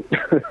throat,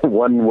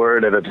 one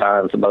word at a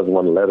time, sometimes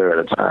one letter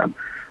at a time.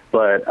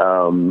 But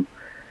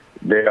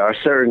there are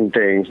certain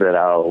things that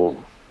I'll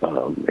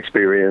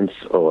experience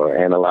or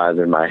analyze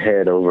in my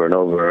head over and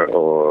over,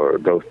 or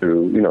go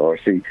through, you know, or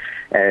see.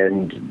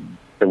 And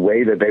the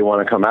way that they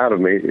want to come out of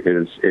me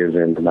is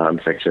in the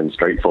nonfiction,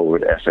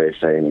 straightforward essay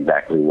saying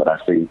exactly what I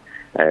see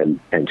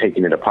and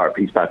taking it apart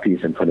piece by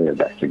piece and putting it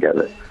back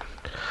together.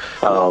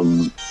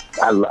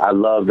 I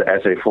love the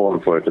essay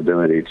form for its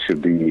ability to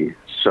be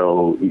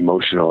so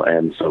emotional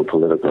and so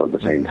political at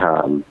the same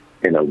time,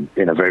 in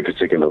a very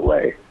particular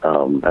way.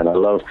 And I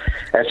love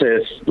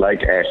essayists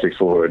like Ashley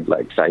Ford,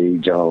 like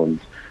Saeed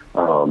Jones,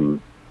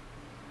 Kiese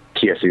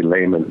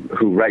Lehman,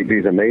 who write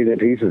these amazing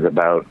pieces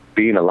about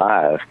being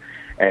alive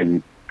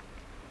and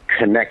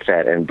connect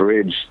that and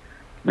bridge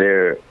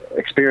their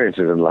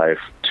experiences in life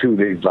to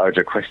these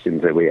larger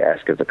questions that we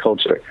ask as a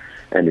culture,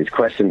 and these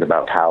questions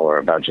about power,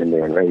 about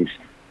gender and race.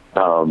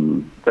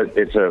 But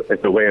it's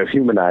a way of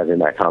humanizing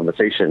that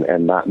conversation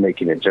and not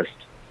making it just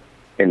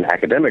in the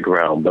academic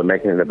realm, but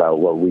making it about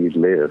what we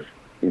live,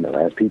 you know,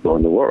 as people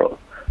in the world.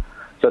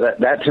 So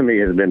that to me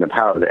has been the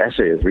power of the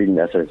essay, is reading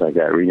essays like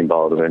that, reading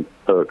Baldwin,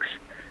 Hooks,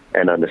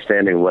 and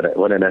understanding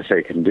what an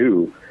essay can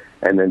do,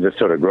 and then just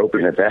sort of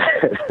groping at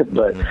that.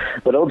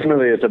 But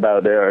ultimately it's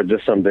about, there are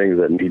just some things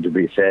that need to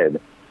be said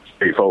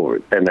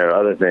straightforward, and there are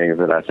other things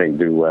that I think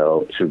do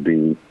well to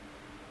be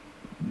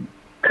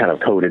kind of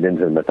coded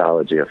into the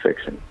mythology of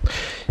fiction.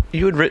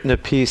 You had written a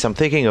piece, I'm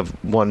thinking of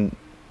one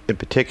in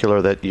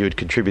particular that you had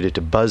contributed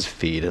to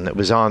BuzzFeed, and it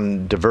was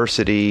on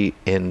diversity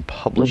in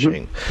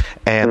publishing. Mm-hmm.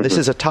 And this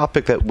is a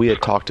topic that we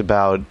had talked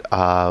about.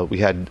 We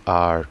had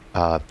our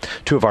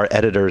two of our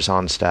editors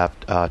on staff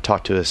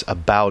talk to us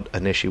about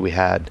an issue we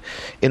had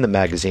in the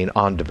magazine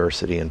on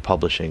diversity in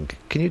publishing.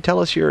 Can you tell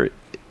us your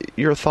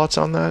thoughts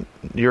on that,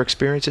 your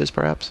experiences,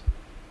 perhaps?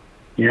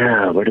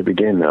 Yeah, where to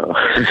begin, though?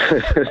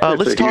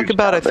 Let's talk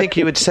about, I think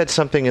you had said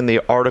something in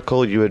the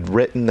article, you had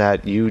written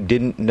that you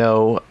didn't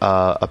know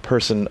a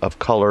person of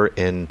color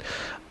in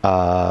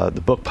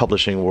the book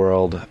publishing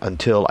world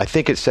until, I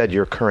think it said,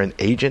 your current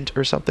agent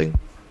or something?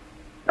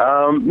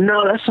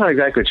 No, that's not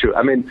exactly true.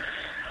 I mean,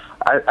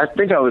 I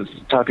think I was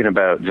talking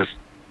about just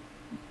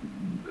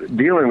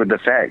dealing with the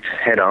fact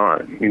head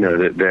on, you know,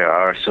 that there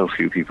are so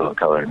few people of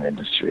color in the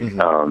industry,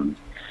 mm-hmm.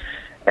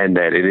 And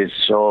that it is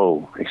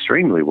so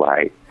extremely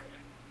white.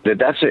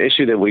 That's an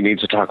issue that we need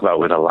to talk about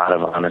with a lot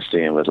of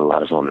honesty and with a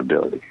lot of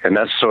vulnerability. And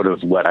that's sort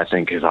of what I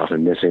think is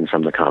often missing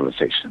from the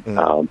conversation.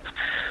 Mm-hmm.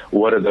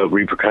 What are the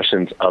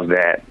repercussions of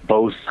that,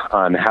 both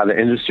on how the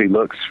industry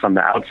looks from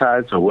the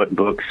outside, so what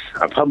books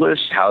are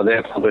published, how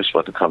they're published,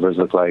 what the covers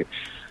look like,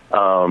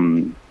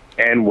 and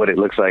what it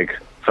looks like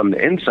from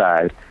the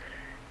inside,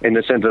 in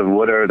the sense of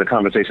what are the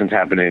conversations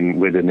happening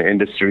within the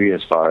industry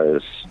as far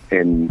as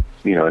in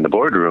the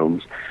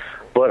boardrooms,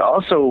 but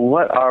also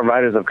what are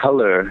writers of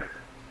color.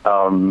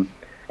 And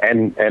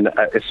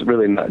it's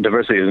really not,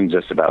 diversity isn't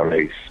just about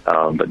race,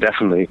 but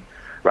definitely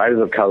writers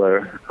of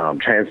color,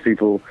 trans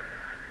people,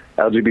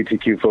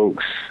 LGBTQ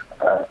folks,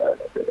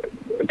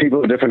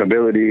 people with different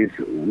abilities.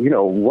 You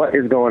know, what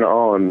is going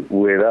on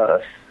with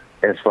us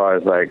as far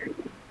as, like,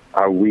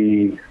 are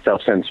we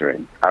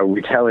self-censoring? Are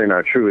we telling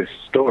our truest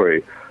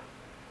story?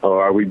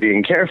 Or are we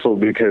being careful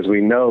because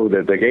we know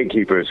that the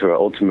gatekeepers who are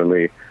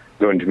ultimately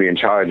going to be in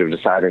charge of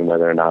deciding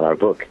whether or not our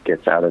book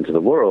gets out into the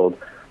world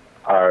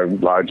are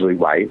largely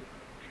white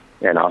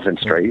and often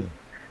straight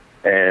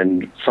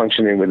and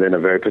functioning within a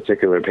very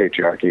particular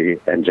patriarchy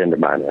and gender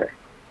binary.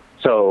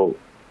 So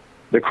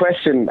the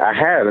question I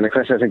have, and the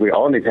question I think we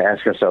all need to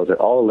ask ourselves at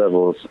all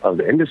levels of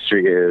the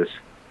industry is,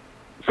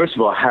 first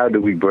of all, how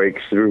do we break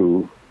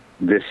through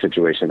this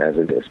situation as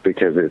it is?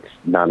 Because it's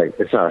not a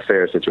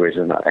fair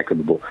situation, it's not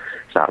equitable,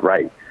 it's not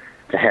right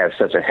to have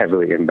such a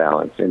heavily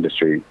imbalanced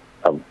industry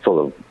full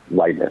of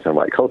whiteness and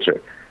white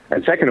culture.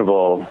 And second of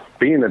all,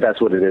 being that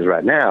that's what it is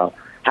right now,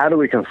 how do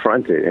we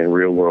confront it in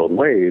real-world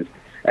ways?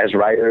 As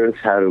writers,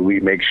 how do we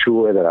make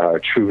sure that our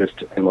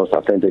truest and most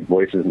authentic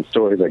voices and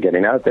stories are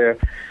getting out there?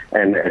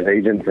 And as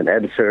agents and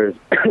editors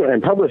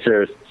and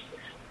publishers,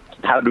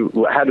 how do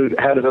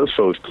those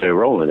folks play a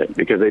role in it?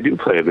 Because they do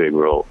play a big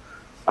role,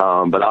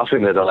 but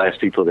often they're the last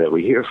people that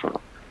we hear from.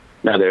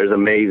 Now, there's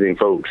amazing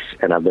folks,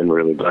 and I've been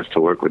really blessed to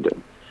work with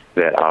them,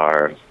 that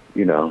are,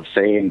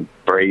 saying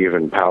brave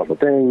and powerful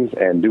things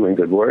and doing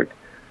good work.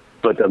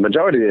 But the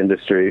majority of the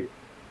industry,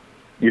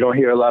 you don't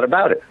hear a lot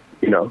about it.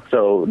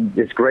 So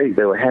it's great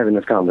that we're having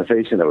this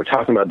conversation, that we're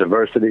talking about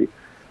diversity.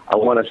 I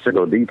want us to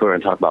go deeper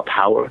and talk about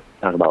power,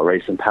 talk about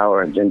race and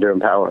power and gender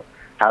and power.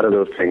 How do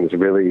those things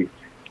really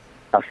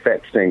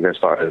affect things as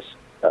far as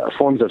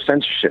forms of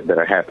censorship that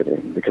are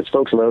happening? Because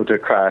folks love to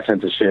cry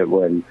censorship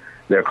when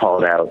they're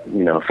called out,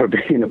 for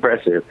being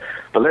oppressive.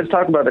 But let's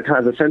talk about the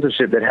kinds of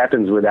censorship that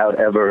happens without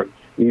ever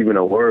even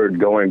a word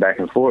going back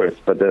and forth.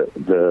 But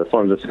the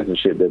forms of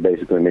censorship that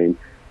basically mean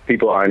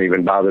people aren't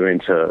even bothering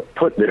to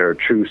put their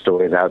true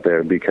stories out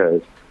there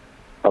because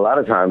a lot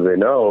of times they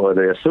know or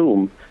they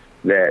assume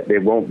that they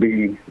won't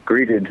be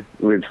greeted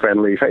with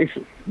friendly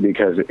faces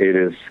because it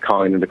is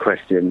calling into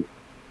question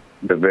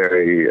the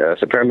very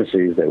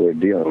supremacies that we're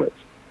dealing with.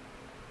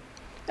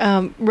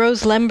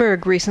 Rose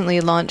Lemberg recently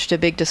launched a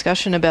big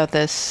discussion about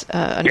this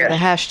under the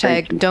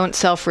hashtag Don't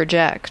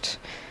Self-Reject.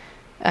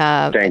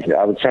 Thank you.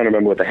 I was trying to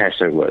remember what the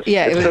hashtag was.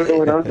 Yeah, it's still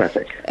going on, I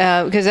think.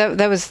 Because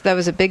that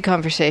was a big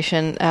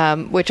conversation,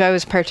 which I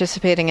was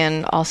participating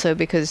in also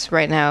because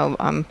right now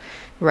I'm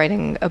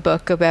writing a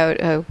book about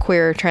a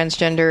queer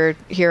transgender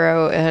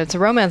hero, and it's a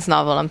romance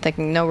novel. And I'm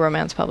thinking no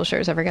romance publisher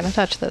is ever going to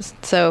touch this.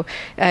 So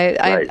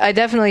I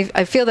definitely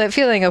feel that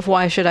feeling of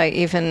why should I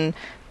even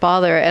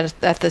bother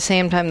at the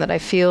same time that I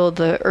feel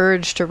the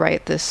urge to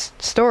write this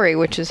story,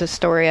 which is a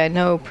story I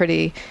know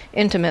pretty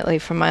intimately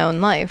from my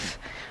own life.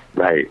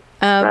 Right.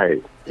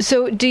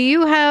 So do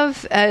you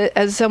have,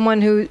 as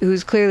someone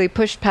who's clearly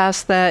pushed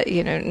past that,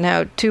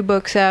 now 2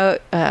 books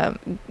out,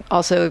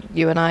 also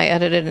you and I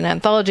edited an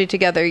anthology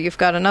together, you've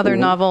got another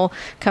novel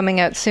coming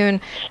out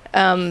soon.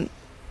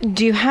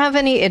 Do you have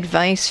any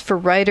advice for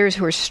writers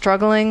who are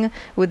struggling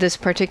with this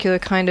particular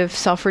kind of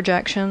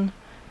self-rejection?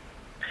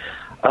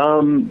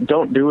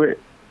 Don't do it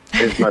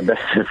is my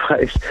best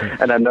advice.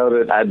 And I know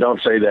that I don't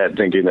say that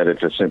thinking that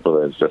it's as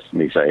simple as just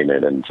me saying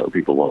it and so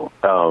people won't.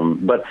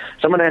 But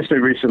someone asked me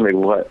recently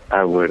what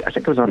I think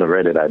it was on the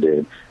Reddit I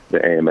did,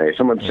 the AMA.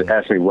 Someone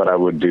asked me what I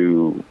would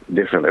do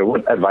differently, or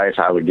what advice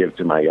I would give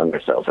to my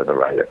younger self as a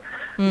writer,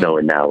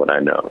 knowing now what I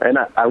know. And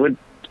I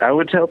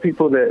would tell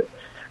people that,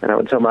 and I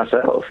would tell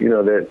myself,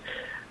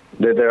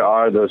 that there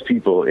are those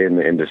people in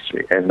the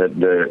industry, and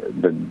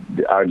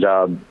that our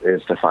job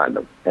is to find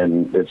them.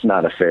 And it's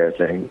not a fair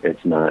thing. It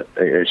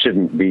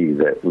shouldn't be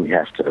that we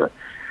have to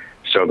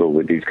struggle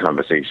with these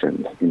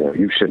conversations.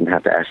 You shouldn't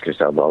have to ask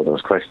yourself all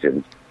those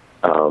questions.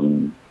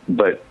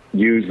 But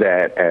use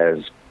that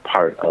as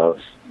part of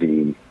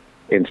the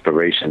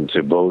inspiration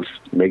to both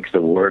make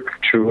the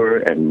work truer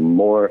and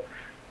more,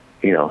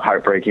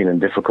 heartbreaking and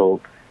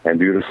difficult and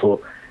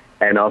beautiful,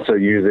 and also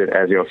use it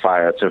as your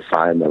fire to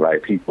find the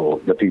right people,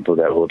 the people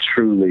that will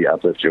truly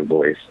uplift your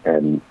voice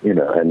and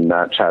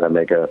not try to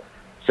make a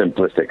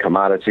simplistic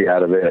commodity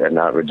out of it and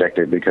not reject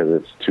it because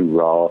it's too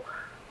raw,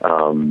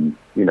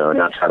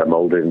 not try to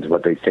mold it into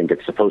what they think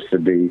it's supposed to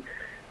be.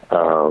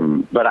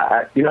 But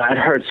I'd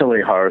heard so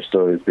many horror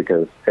stories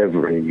because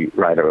every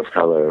writer of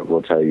color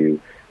will tell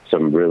you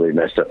some really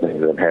messed up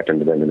things that have happened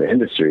to them in the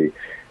industry.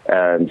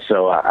 And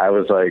so I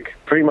was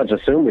pretty much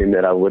assuming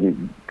that I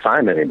wouldn't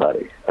find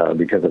anybody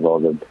because of all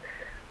the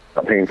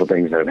painful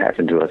things that have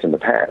happened to us in the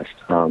past.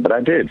 But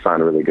I did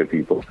find really good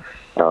people,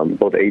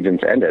 both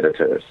agents and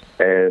editors.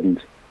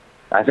 And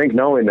I think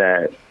knowing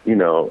that,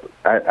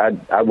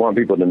 I want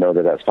people to know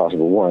that that's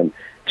possible, 1.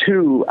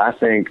 2, I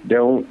think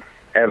don't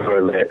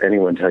ever let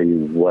anyone tell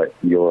you what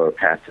your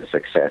path to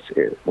success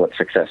is, what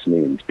success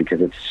means,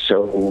 because it's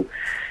so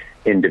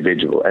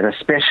individual. And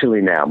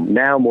especially now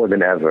more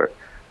than ever,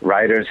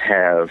 writers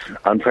have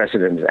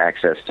unprecedented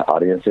access to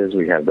audiences.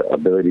 We have the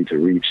ability to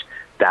reach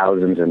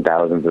thousands and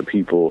thousands of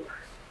people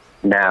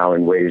now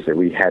in ways that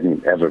we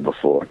hadn't ever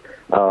before.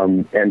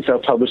 And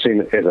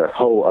self-publishing is a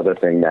whole other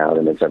thing now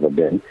than it's ever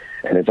been,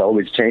 and it's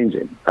always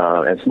changing.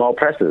 And small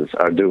presses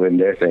are doing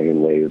their thing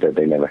in ways that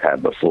they never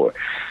have before.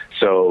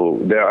 So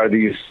there are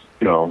these,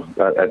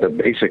 at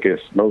the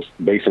most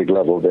basic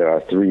level, there are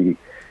 3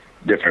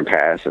 different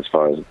paths as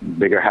far as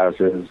bigger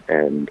houses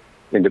and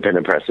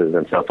independent presses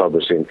and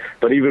self-publishing.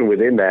 But even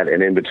within that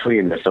and in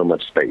between, there's so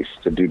much space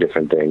to do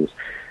different things.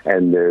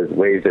 And there's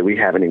ways that we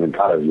haven't even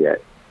thought of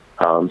yet.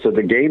 So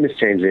the game is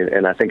changing,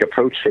 and I think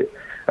approach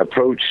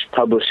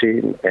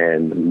publishing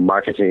and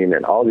marketing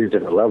and all these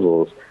different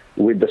levels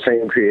with the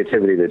same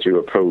creativity that you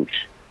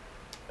approach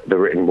the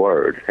written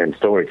word and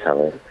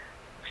storytelling,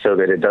 so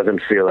that it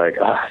doesn't feel like,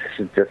 this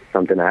is just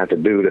something I have to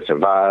do to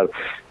survive.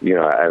 You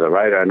know, as a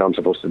writer, I know I'm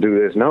supposed to do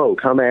this. No,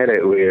 come at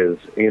it with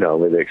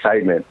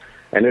excitement.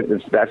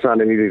 And that's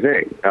not an easy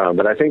thing.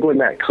 But I think when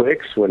that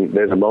clicks, when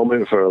there's a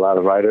moment for a lot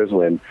of writers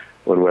when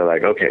we're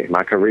like, okay,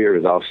 my career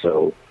is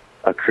also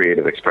a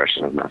creative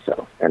expression of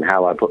myself, and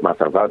how I put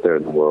myself out there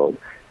in the world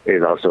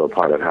is also a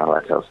part of how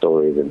I tell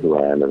stories and who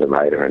I am as a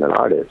writer and an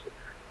artist.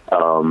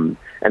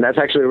 And that's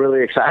actually a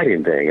really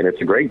exciting thing, and it's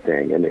a great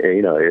thing, and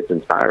it's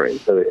inspiring.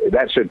 So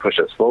that should push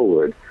us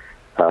forward.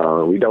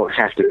 We don't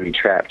have to be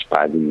trapped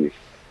by these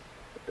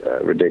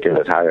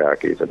ridiculous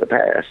hierarchies of the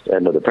past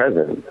and of the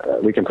present.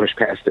 We can push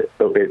past it.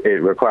 So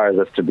it requires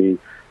us to be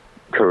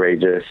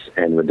courageous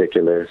and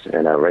ridiculous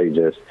and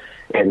outrageous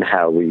in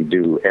how we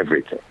do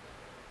everything.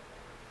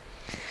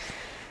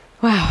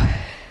 Wow.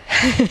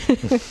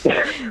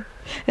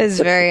 It's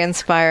very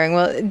inspiring.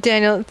 Well,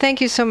 Daniel,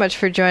 thank you so much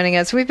for joining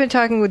us. We've been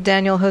talking with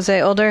Daniel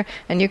Jose Older,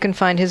 and you can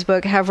find his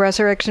book, Have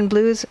Resurrection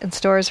Blues, in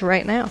stores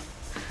right now.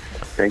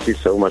 Thank you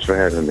so much for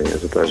having me. It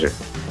was a pleasure.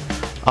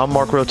 I'm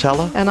Mark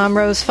Rotella. And I'm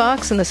Rose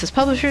Fox, and this is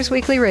Publishers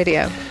Weekly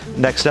Radio.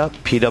 Next up,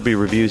 PW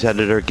Reviews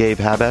editor Gabe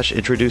Habash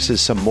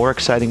introduces some more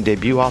exciting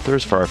debut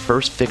authors for our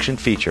first fiction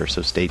feature,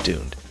 so stay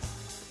tuned.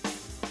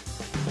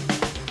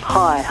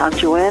 Hi, I'm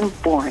Joanne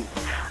Bourne.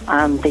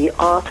 I'm the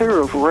author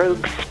of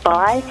Rogue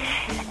Spy,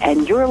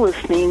 and you're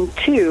listening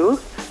to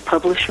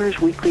Publishers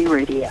Weekly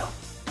Radio.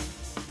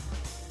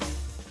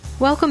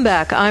 Welcome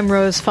back. I'm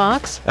Rose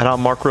Fox. And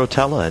I'm Mark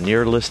Rotella, and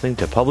you're listening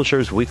to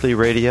Publishers Weekly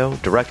Radio,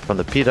 direct from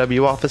the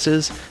PW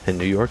offices in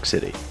New York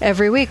City.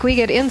 Every week we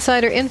get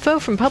insider info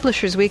from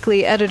Publishers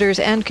Weekly editors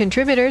and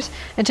contributors,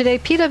 and today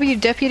PW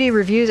Deputy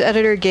Reviews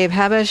editor Gabe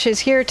Habash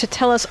is here to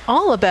tell us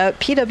all about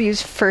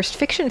PW's first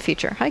fiction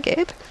feature. Hi,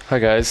 Gabe. Hi,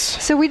 guys.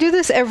 So we do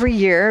this every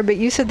year, but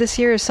you said this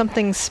year is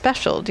something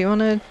special. Do you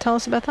want to tell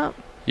us about that?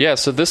 Yeah,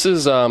 so this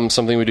is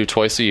something we do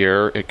twice a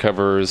year. It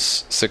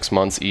covers 6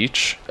 months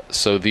each.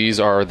 So these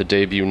are the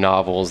debut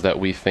novels that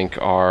we think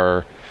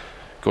are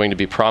going to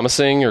be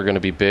promising or going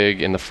to be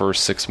big in the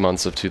first 6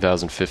 months of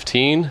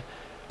 2015.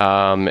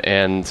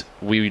 And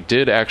we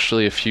did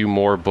actually a few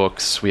more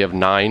books. We have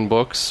 9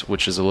 books,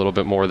 which is a little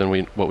bit more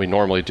than what we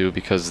normally do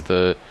because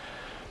the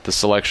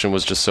selection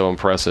was just so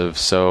impressive.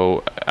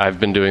 So I've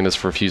been doing this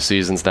for a few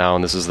seasons now,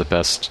 and this is the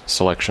best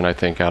selection, I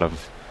think, out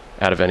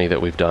of any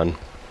that we've done.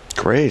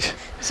 Great.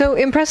 So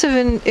impressive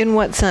in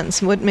what sense?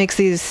 What makes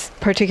these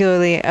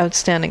particularly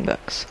outstanding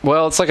books?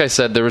 Well, it's like I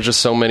said, there were just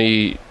so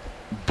many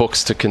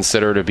books to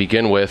consider to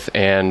begin with,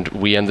 and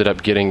we ended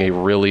up getting a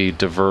really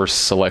diverse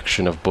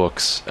selection of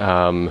books.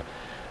 I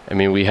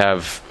mean, we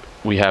have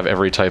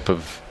every type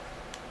of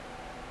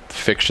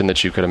fiction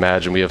that you could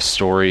imagine. We have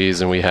stories,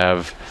 and we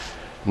have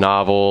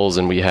novels,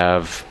 and we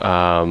have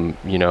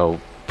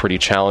pretty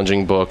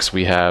challenging books.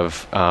 We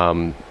have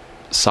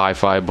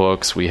sci-fi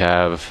books. We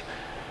have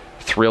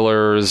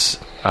thrillers.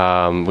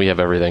 We have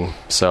everything.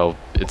 So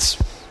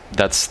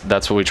that's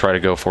what we try to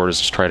go for, is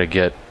just try to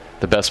get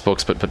the best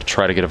books, but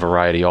try to get a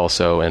variety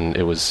also. And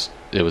it was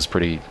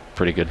pretty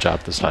good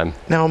job this time.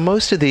 Now,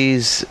 most of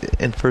these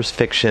in first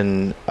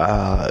fiction,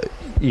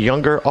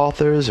 younger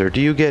authors, or do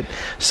you get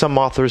some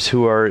authors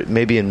who are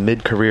maybe in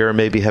mid-career,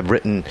 maybe have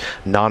written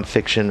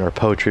nonfiction or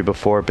poetry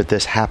before, but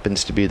this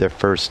happens to be their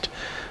first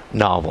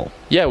novel?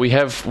 Yeah, we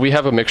have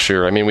a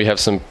mixture. I mean, we have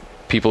some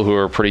people who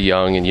are pretty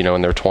young and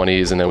in their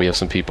 20s, and then we have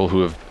some people who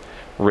have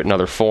written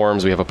other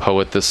forms. We have a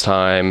poet this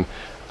time.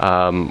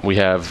 We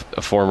have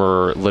a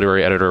former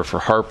literary editor for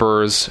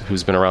Harper's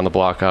who's been around the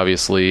block,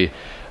 obviously.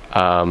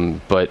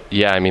 But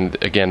yeah, I mean,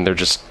 again, they're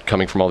just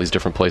coming from all these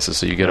different places,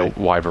 so you get a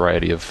wide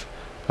variety of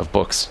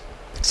books.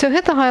 So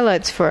hit the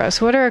highlights for us.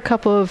 What are a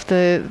couple of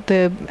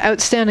the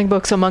outstanding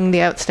books among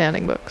the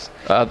outstanding books?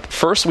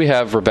 First, we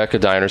have Rebecca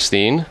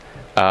Dinerstein,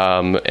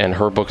 and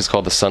her book is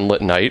called The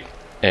Sunlit Night.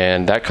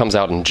 And that comes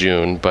out in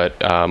June, but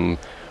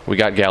we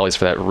got galleys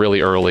for that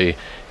really early,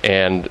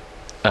 and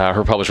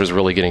her publisher is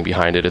really getting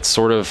behind it. It's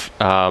sort of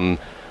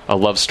a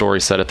love story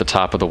set at the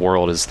top of the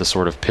world is the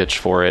sort of pitch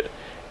for it,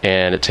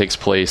 and it takes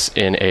place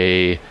in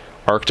a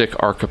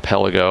Arctic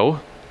archipelago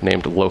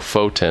named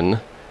Lofoten,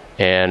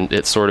 and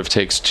it sort of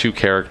takes 2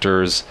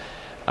 characters.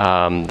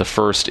 The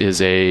first is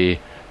a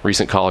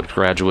recent college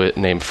graduate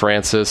named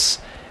Frances,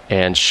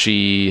 and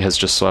she has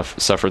just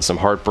suffered some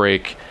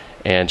heartbreak,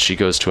 and she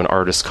goes to an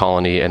artist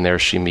colony, and there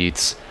she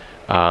meets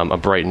a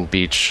Brighton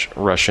Beach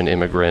Russian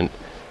immigrant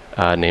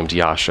named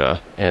Yasha.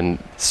 And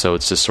so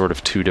it's just sort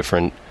of 2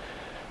 different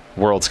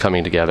worlds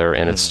coming together,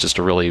 and it's just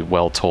a really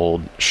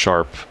well-told,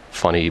 sharp,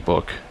 funny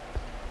book.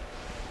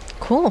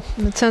 Cool.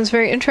 That sounds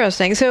very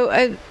interesting.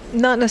 So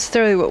not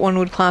necessarily what one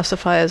would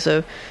classify as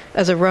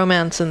a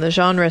romance in the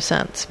genre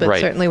sense, but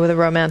certainly with a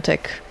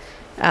romantic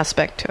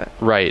aspect to it.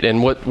 Right,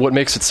 and what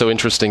makes it so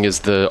interesting is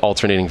the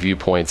alternating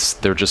viewpoints.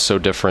 They're just so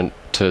different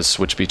to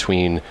switch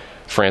between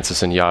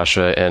Francis and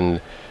Yasha,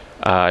 and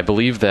I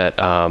believe that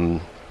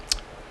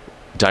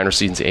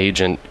Dynastein's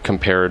agent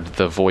compared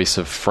the voice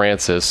of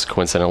Francis,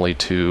 coincidentally,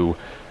 to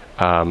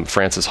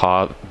Frances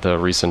Ha, the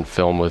recent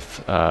film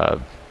with,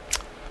 I'm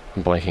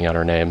blanking on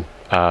her name,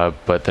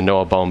 but the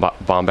Noah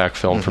Baumbach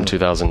film from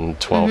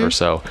 2012 or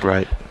so.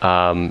 Right.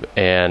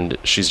 And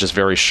she's just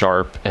very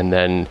sharp, and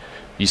then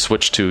you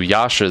switch to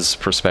Yasha's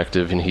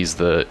perspective, and he's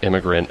the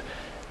immigrant,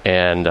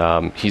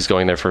 and he's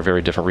going there for a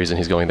very different reason.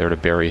 He's going there to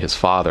bury his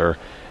father,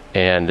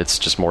 and it's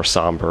just more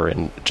somber,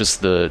 and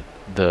just the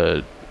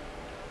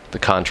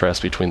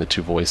contrast between the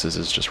two voices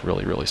is just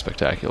really, really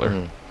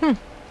spectacular.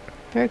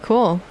 Very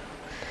cool.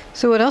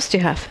 So what else do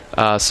you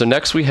have? So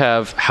next we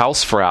have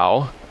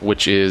Hausfrau,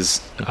 which is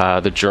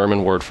the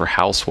German word for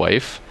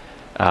housewife.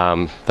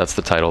 That's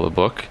the title of the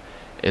book.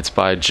 It's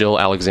by Jill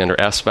Alexander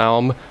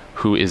Essbaum,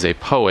 who is a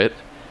poet.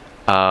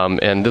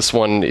 And this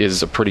one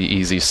is a pretty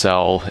easy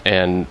sell,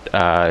 and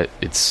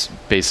it's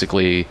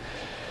basically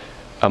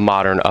a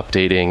modern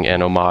updating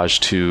and homage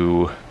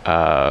to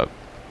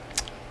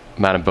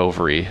Madame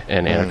Bovary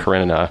and Anna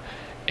Karenina,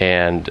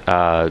 and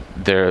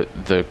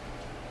the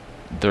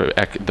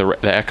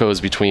echoes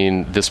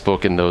between this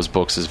book and those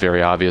books is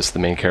very obvious. The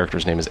main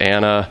character's name is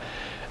Anna.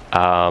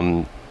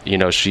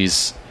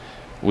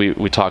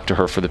 We talked to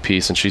her for the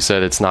piece, and she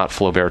said it's not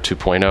Flaubert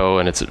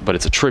 2.0, but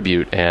it's a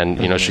tribute.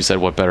 And she said,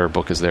 what better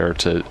book is there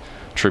to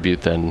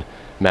tribute than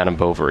Madame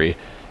Bovary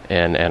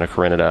and Anna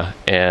Karenina?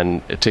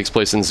 And it takes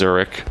place in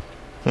Zurich.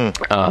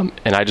 And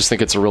I just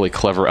think it's a really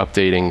clever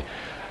updating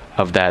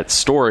of that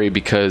story,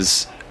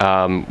 because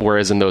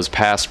whereas in those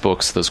past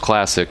books, those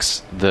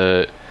classics,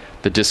 the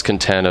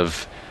discontent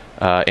of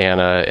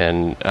Anna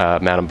and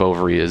Madame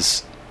Bovary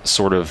is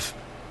sort of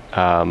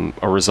a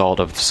result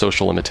of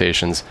social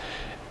limitations.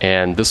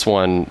 And this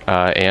one,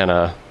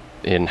 Anna,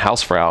 in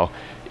Hausfrau,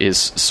 is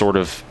sort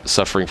of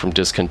suffering from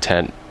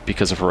discontent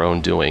because of her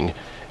own doing.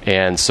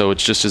 And so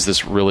it's just as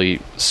this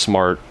really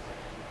smart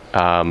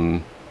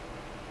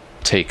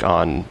take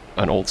on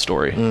an old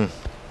story.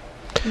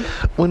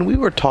 When we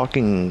were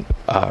talking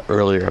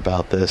earlier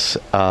about this,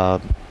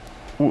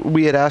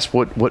 we had asked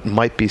what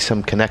might be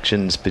some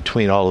connections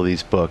between all of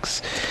these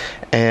books.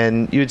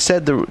 And you had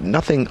said there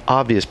nothing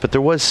obvious, but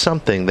there was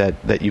something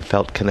that you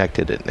felt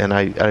connected. And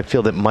I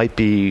feel that might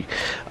be,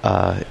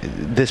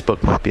 this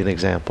book might be an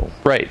example.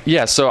 Right.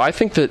 Yeah. So I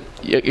think that,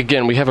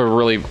 again, we have a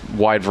really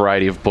wide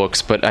variety of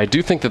books, but I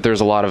do think that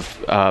there's a lot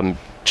of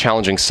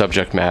challenging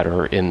subject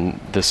matter in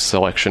this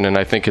selection. And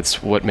I think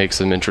it's what makes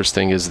them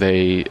interesting is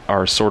they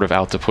are sort of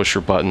out to push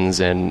your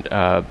buttons and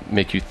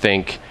make you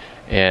think.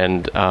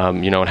 And,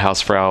 in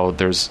Hausfrau,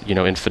 there's,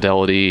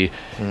 infidelity,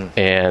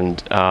 and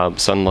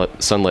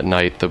Sunlit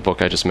Night, the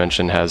book I just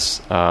mentioned, has,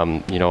 a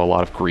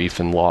lot of grief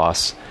and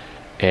loss,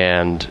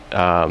 and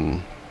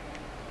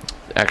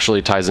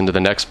actually ties into the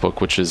next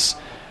book, which is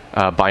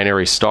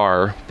Binary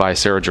Star by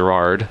Sarah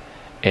Gerard,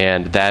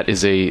 and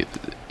that's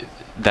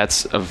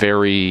a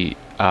very,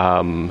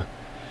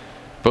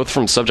 both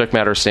from subject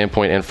matter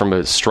standpoint and from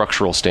a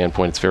structural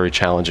standpoint, it's very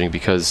challenging,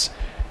 because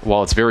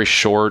while it's very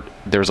short,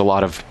 there's a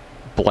lot of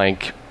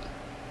blank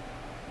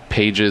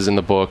pages in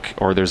the book,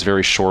 or there's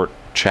very short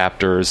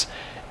chapters,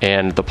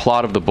 and the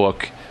plot of the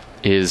book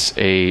is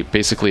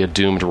basically a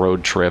doomed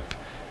road trip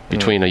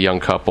between a young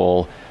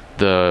couple.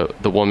 The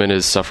woman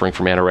is suffering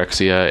from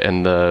anorexia,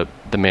 and the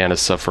man is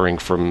suffering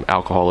from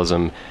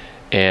alcoholism,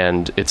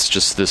 and it's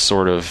just this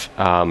sort of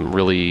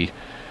really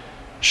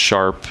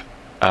sharp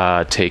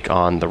take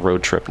on the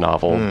road trip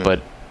novel.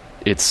 But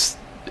it's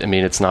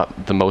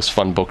not the most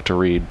fun book to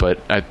read, but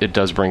it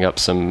does bring up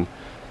some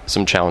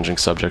challenging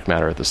subject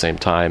matter at the same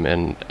time,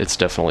 and it's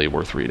definitely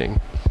worth reading.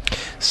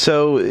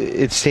 So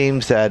it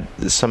seems that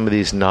some of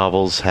these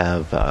novels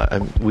have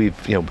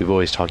we've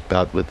always talked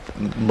about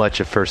with much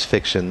of first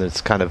fiction,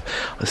 there's kind of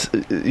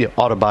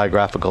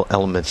autobiographical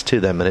elements to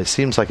them, and it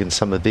seems like in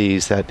some of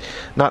these that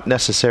not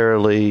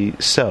necessarily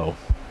so.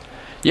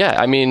 Yeah,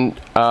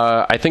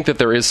 I think that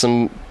there is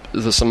some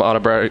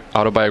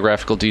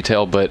autobiographical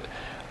detail, but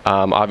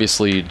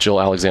obviously Jill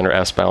Alexander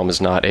Essbaum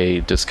is not a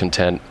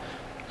discontent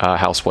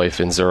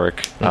housewife in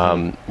Zurich.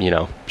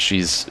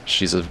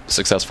 She's a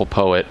successful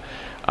poet,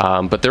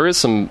 but there is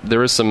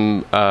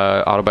some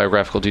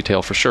autobiographical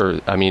detail for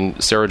sure.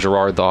 Sarah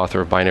Gerard, the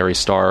author of Binary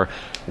Star,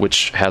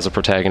 which has a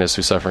protagonist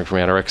who's suffering from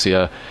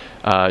anorexia,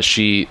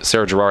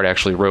 Sarah Gerard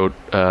actually wrote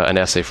an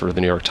essay for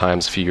the New York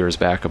Times a few years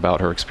back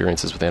about her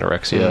experiences with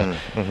anorexia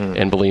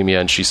and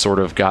bulimia, and she sort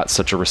of got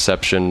such a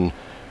reception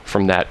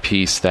from that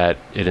piece that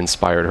it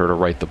inspired her to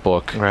write the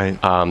book. Right.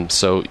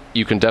 So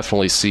you can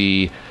definitely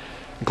see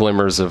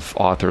glimmers of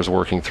authors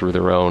working through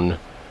their own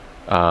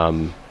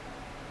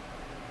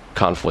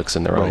conflicts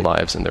in their own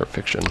lives and their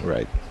fiction,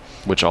 right?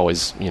 Which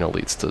always,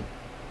 leads to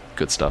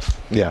good stuff.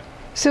 Yeah,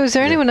 So is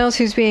there anyone else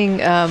who's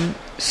being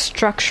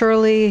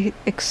structurally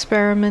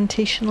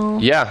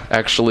experimentational? Yeah,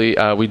 actually,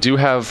 we do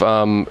have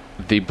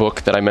the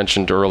book that I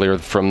mentioned earlier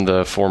from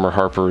the former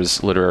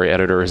Harper's literary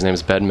editor. His name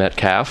is Ben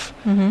Metcalf,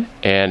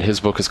 and his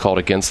book is called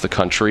Against the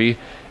Country.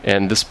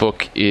 And this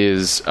book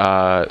is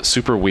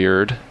super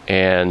weird,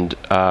 and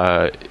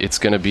it's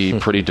going to be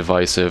pretty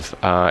divisive.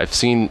 I've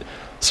seen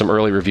some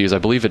early reviews. I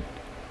believe it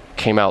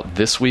came out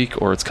this week,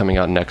 or it's coming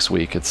out next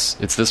week. It's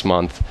this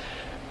month,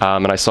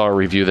 and I saw a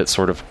review that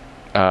sort of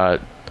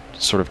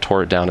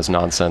tore it down as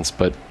nonsense,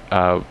 but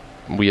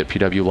we at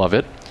PW love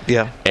it.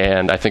 Yeah.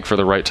 And I think for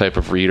the right type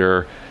of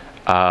reader,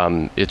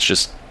 it's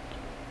just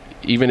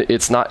we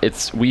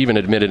even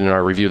admitted in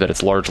our review that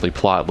it's largely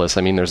plotless.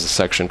 I mean, there's a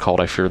section called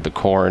I Feared the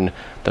Corn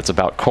that's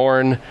about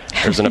corn.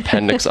 There's an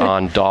appendix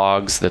on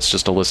dogs that's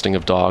just a listing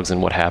of dogs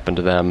and what happened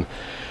to them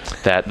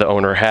that the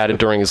owner had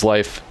during his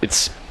life.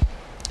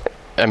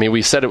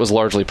 We said it was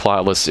largely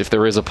plotless. If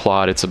there is a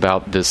plot, it's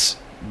about this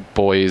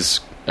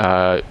boy's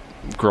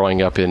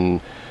growing up in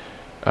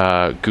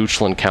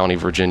Goochland County,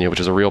 Virginia,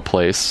 which is a real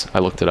place. I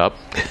looked it up.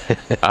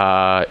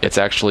 It's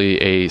actually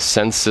a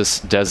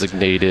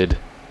census-designated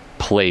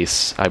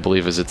place, I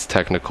believe is its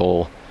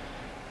technical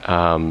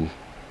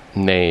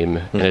name,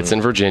 and it's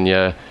in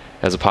Virginia.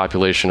 Has a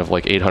population of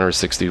like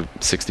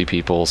 860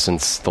 people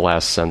since the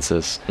last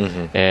census,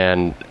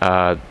 and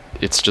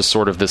it's just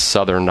sort of this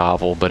southern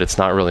novel, but it's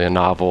not really a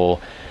novel.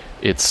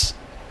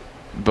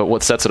 But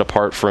what sets it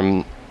apart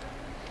from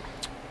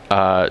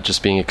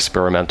just being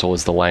experimental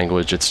is the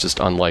language. It's just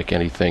unlike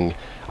anything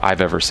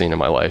I've ever seen in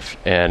my life.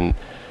 And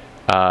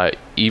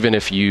even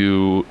if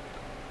you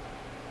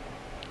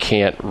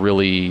can't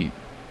really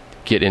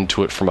get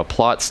into it from a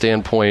plot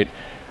standpoint,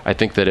 I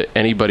think that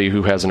anybody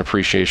who has an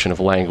appreciation of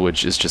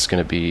language is just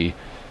going to be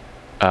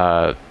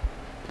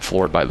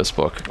floored by this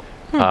book.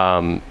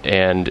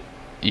 And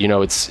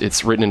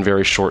it's written in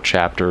very short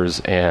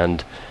chapters,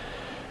 and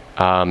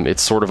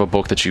it's sort of a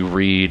book that you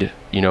read,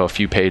 a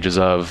few pages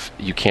of.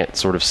 You can't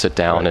sort of sit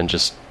down and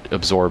just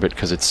absorb it,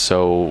 because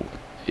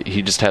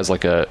he just has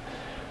like a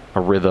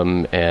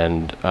rhythm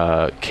and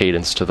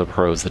cadence to the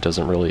prose that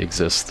doesn't really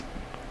exist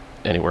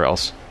anywhere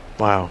else.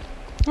 Wow.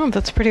 Oh,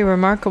 that's pretty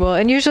remarkable.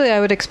 And usually I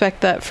would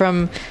expect that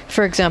from,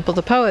 for example,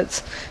 the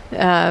poets.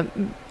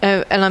 And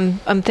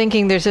I'm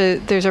thinking there's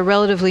a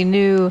relatively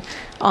new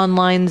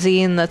online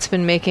zine that's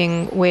been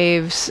making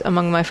waves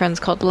among my friends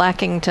called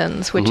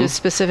Lackingtons, which is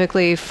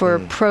specifically for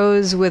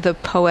prose with a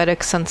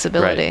poetic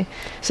sensibility. Right.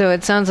 So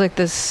it sounds like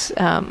this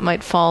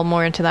might fall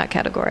more into that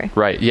category.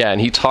 Right. Yeah. And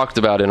he talked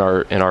about in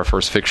our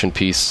first fiction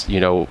piece,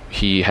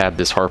 he had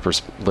this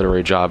Harper's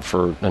literary job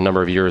for a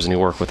number of years, and he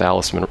worked with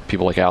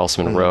people like Alice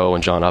Munro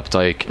and John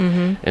Updike,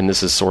 and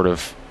this is sort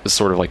of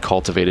like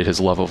cultivated his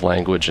love of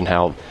language and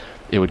how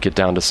it would get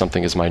down to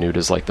something as minute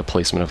as like the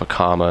placement of a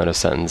comma in a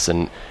sentence.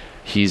 And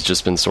he's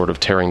just been sort of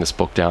tearing this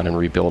book down and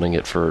rebuilding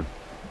it for,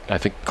 I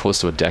think,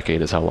 close to a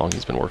decade is how long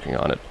he's been working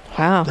on it.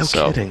 Wow. No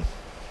kidding.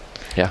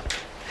 Yeah.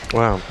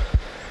 Wow.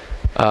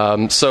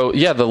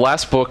 The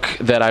last book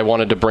that I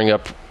wanted to bring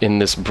up in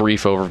this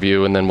brief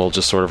overview, and then we'll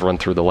just sort of run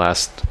through the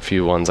last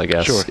few ones, I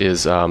guess,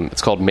 is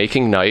it's called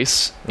Making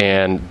Nice,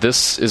 and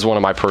this is one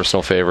of my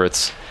personal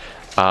favorites.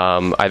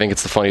 I think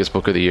it's the funniest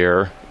book of the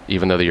year,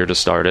 even though the year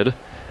just started.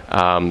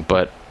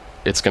 But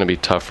it's going to be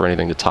tough for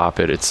anything to top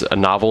it. It's a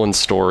novel in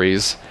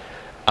stories.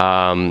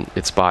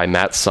 It's by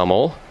Matt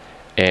Summel,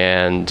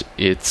 and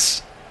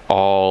it's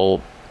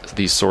all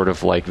these sort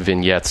of like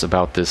vignettes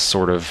about this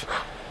sort of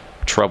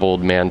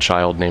troubled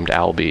man-child named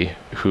Albie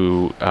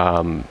who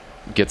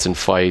gets in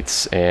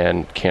fights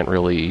and can't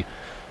really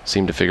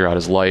seem to figure out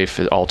his life.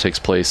 All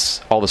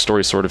the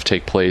stories sort of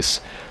take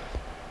place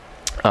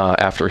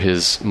after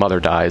his mother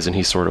dies, and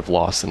he's sort of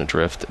lost and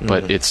adrift.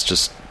 But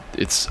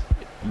it's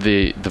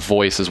the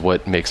voice is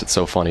what makes it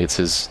so funny.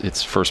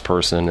 It's first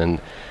person,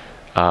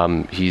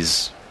 and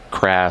he's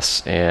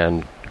crass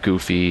and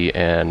goofy,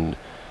 and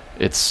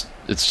it's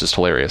just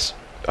hilarious.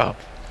 Oh,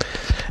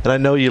 and I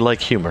know you like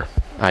humor.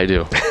 I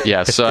do.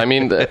 Yeah. So I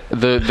mean,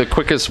 the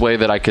quickest way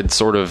that I could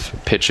sort of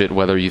pitch it,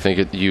 whether you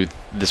think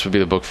this would be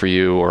the book for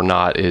you or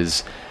not,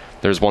 is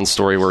there's one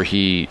story where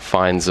he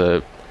finds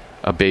a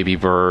baby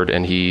bird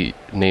and he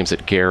names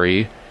it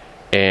Gary,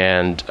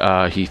 and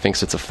he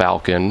thinks it's a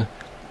falcon,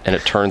 and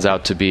it turns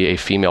out to be a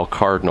female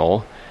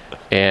cardinal,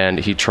 and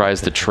he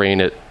tries to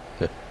train it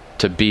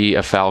to be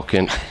a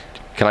falcon.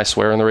 Can I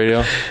swear on the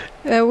radio?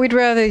 We'd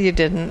rather you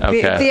didn't.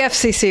 Okay. The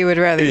FCC would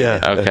rather you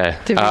didn't. Okay.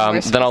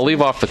 Then I'll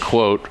leave off the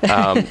quote,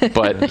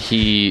 but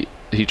he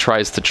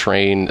tries to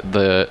train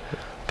the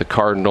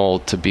cardinal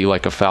to be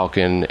like a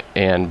falcon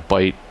and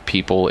bite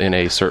people in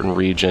a certain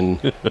region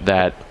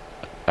that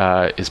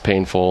is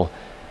painful,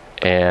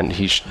 and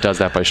he does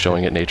that by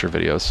showing it nature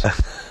videos.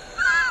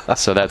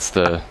 So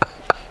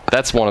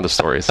that's one of the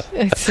stories.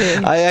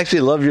 I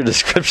actually love your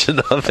description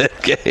of it,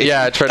 Gabe.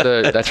 Yeah, I tried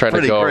to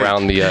go great.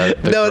 Around the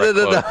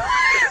No.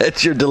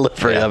 It's your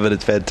delivery of it.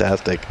 It's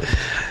fantastic.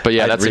 But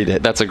yeah,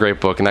 that's a great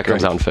book, and that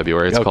comes out in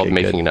February. It's called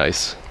Making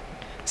Nice.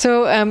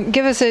 So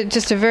give us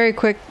just a very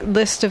quick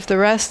list of the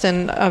rest,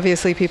 and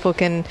obviously people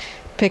can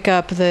pick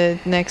up the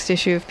next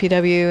issue of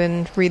PW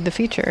and read the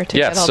feature to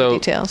get all the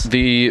details.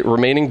 The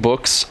remaining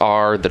books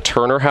are The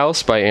Turner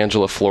House by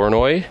Angela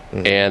Flournoy,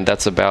 and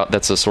that's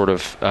a sort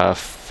of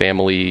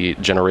family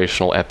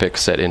generational epic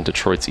set in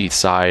Detroit's East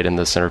Side, and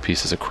the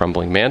centerpiece is a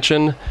crumbling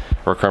mansion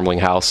or a crumbling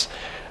house.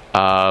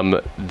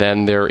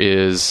 Then there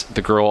is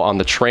The Girl on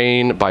the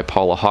Train by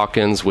Paula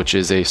Hawkins, which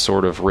is a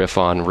sort of riff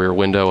on Rear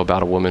Window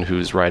about a woman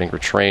who's riding her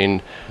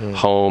train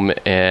home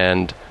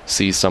and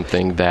sees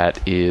something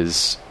that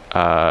is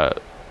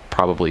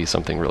probably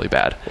something really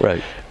bad.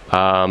 Right.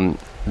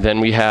 Then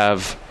we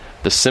have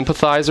The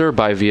Sympathizer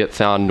by Viet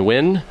Thanh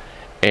Nguyen,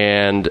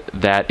 and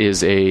that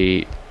is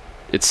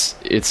it's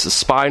a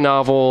spy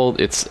novel.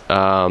 It's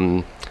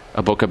a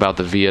book about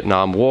the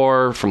Vietnam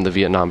War from the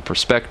Vietnam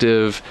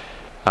perspective.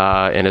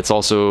 And it's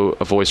also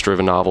a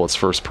voice-driven novel. It's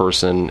first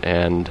person.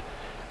 And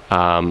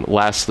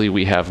lastly,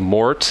 we have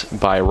Mort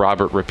by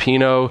Robert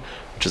Rapino,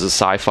 which is a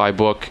sci-fi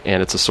book,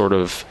 and it's a sort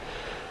of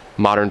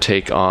modern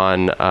take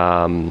on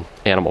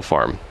Animal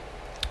Farm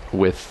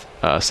with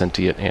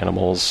sentient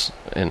animals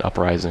and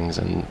uprisings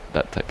and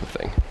that type of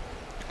thing.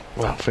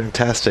 Wow,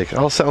 fantastic!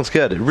 All sounds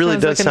good. It really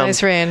does sound like a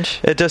nice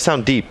range. It does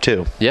sound deep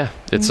too. Yeah,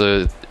 it's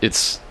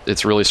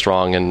really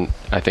strong, and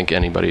I think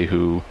anybody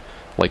who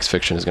likes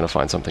fiction is going to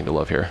find something to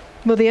love here.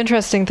 Well, the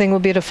interesting thing will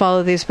be to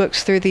follow these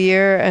books through the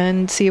year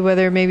and see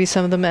whether maybe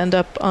some of them end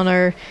up on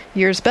our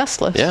year's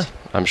best list. Yeah,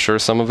 I'm sure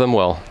some of them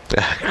will.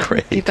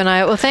 Great. Keep an eye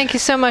out. Well, thank you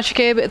so much,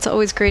 Gabe. It's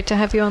always great to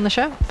have you on the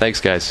show.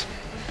 Thanks, guys.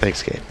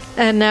 Thanks, Gabe.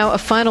 And now a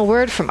final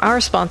word from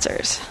our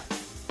sponsors.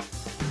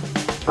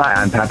 Hi,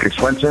 I'm Patrick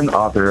Swenson,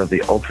 author of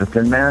The Ultra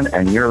Thin Man,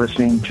 and you're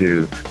listening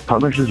to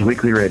Publishers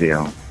Weekly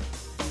Radio.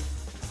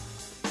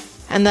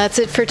 And that's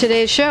it for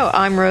today's show.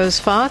 I'm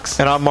Rose Fox.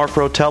 And I'm Mark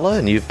Rotella,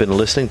 and you've been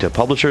listening to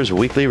Publishers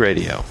Weekly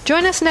Radio.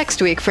 Join us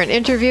next week for an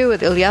interview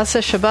with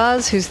Ilyasa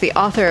Shabazz, who's the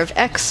author of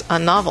X, a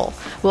novel.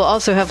 We'll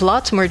also have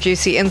lots more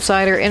juicy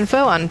insider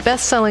info on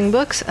best-selling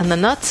books and the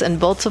nuts and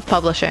bolts of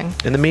publishing.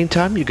 In the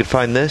meantime, you can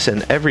find this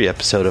and every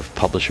episode of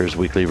Publishers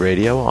Weekly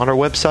Radio on our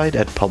website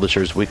at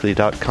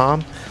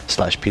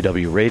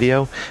publishersweekly.com/PW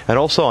Radio, and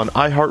also on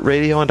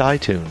iHeartRadio and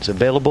iTunes,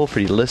 available for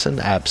you to listen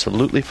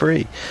absolutely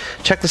free.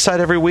 Check the site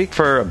every week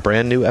for a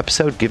brand new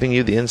episode giving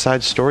you the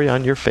inside story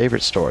on your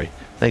favorite story.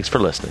 Thanks for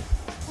listening.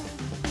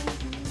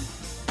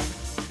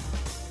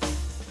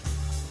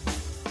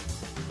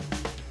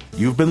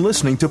 You've been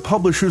listening to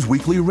Publishers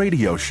Weekly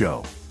Radio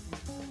Show.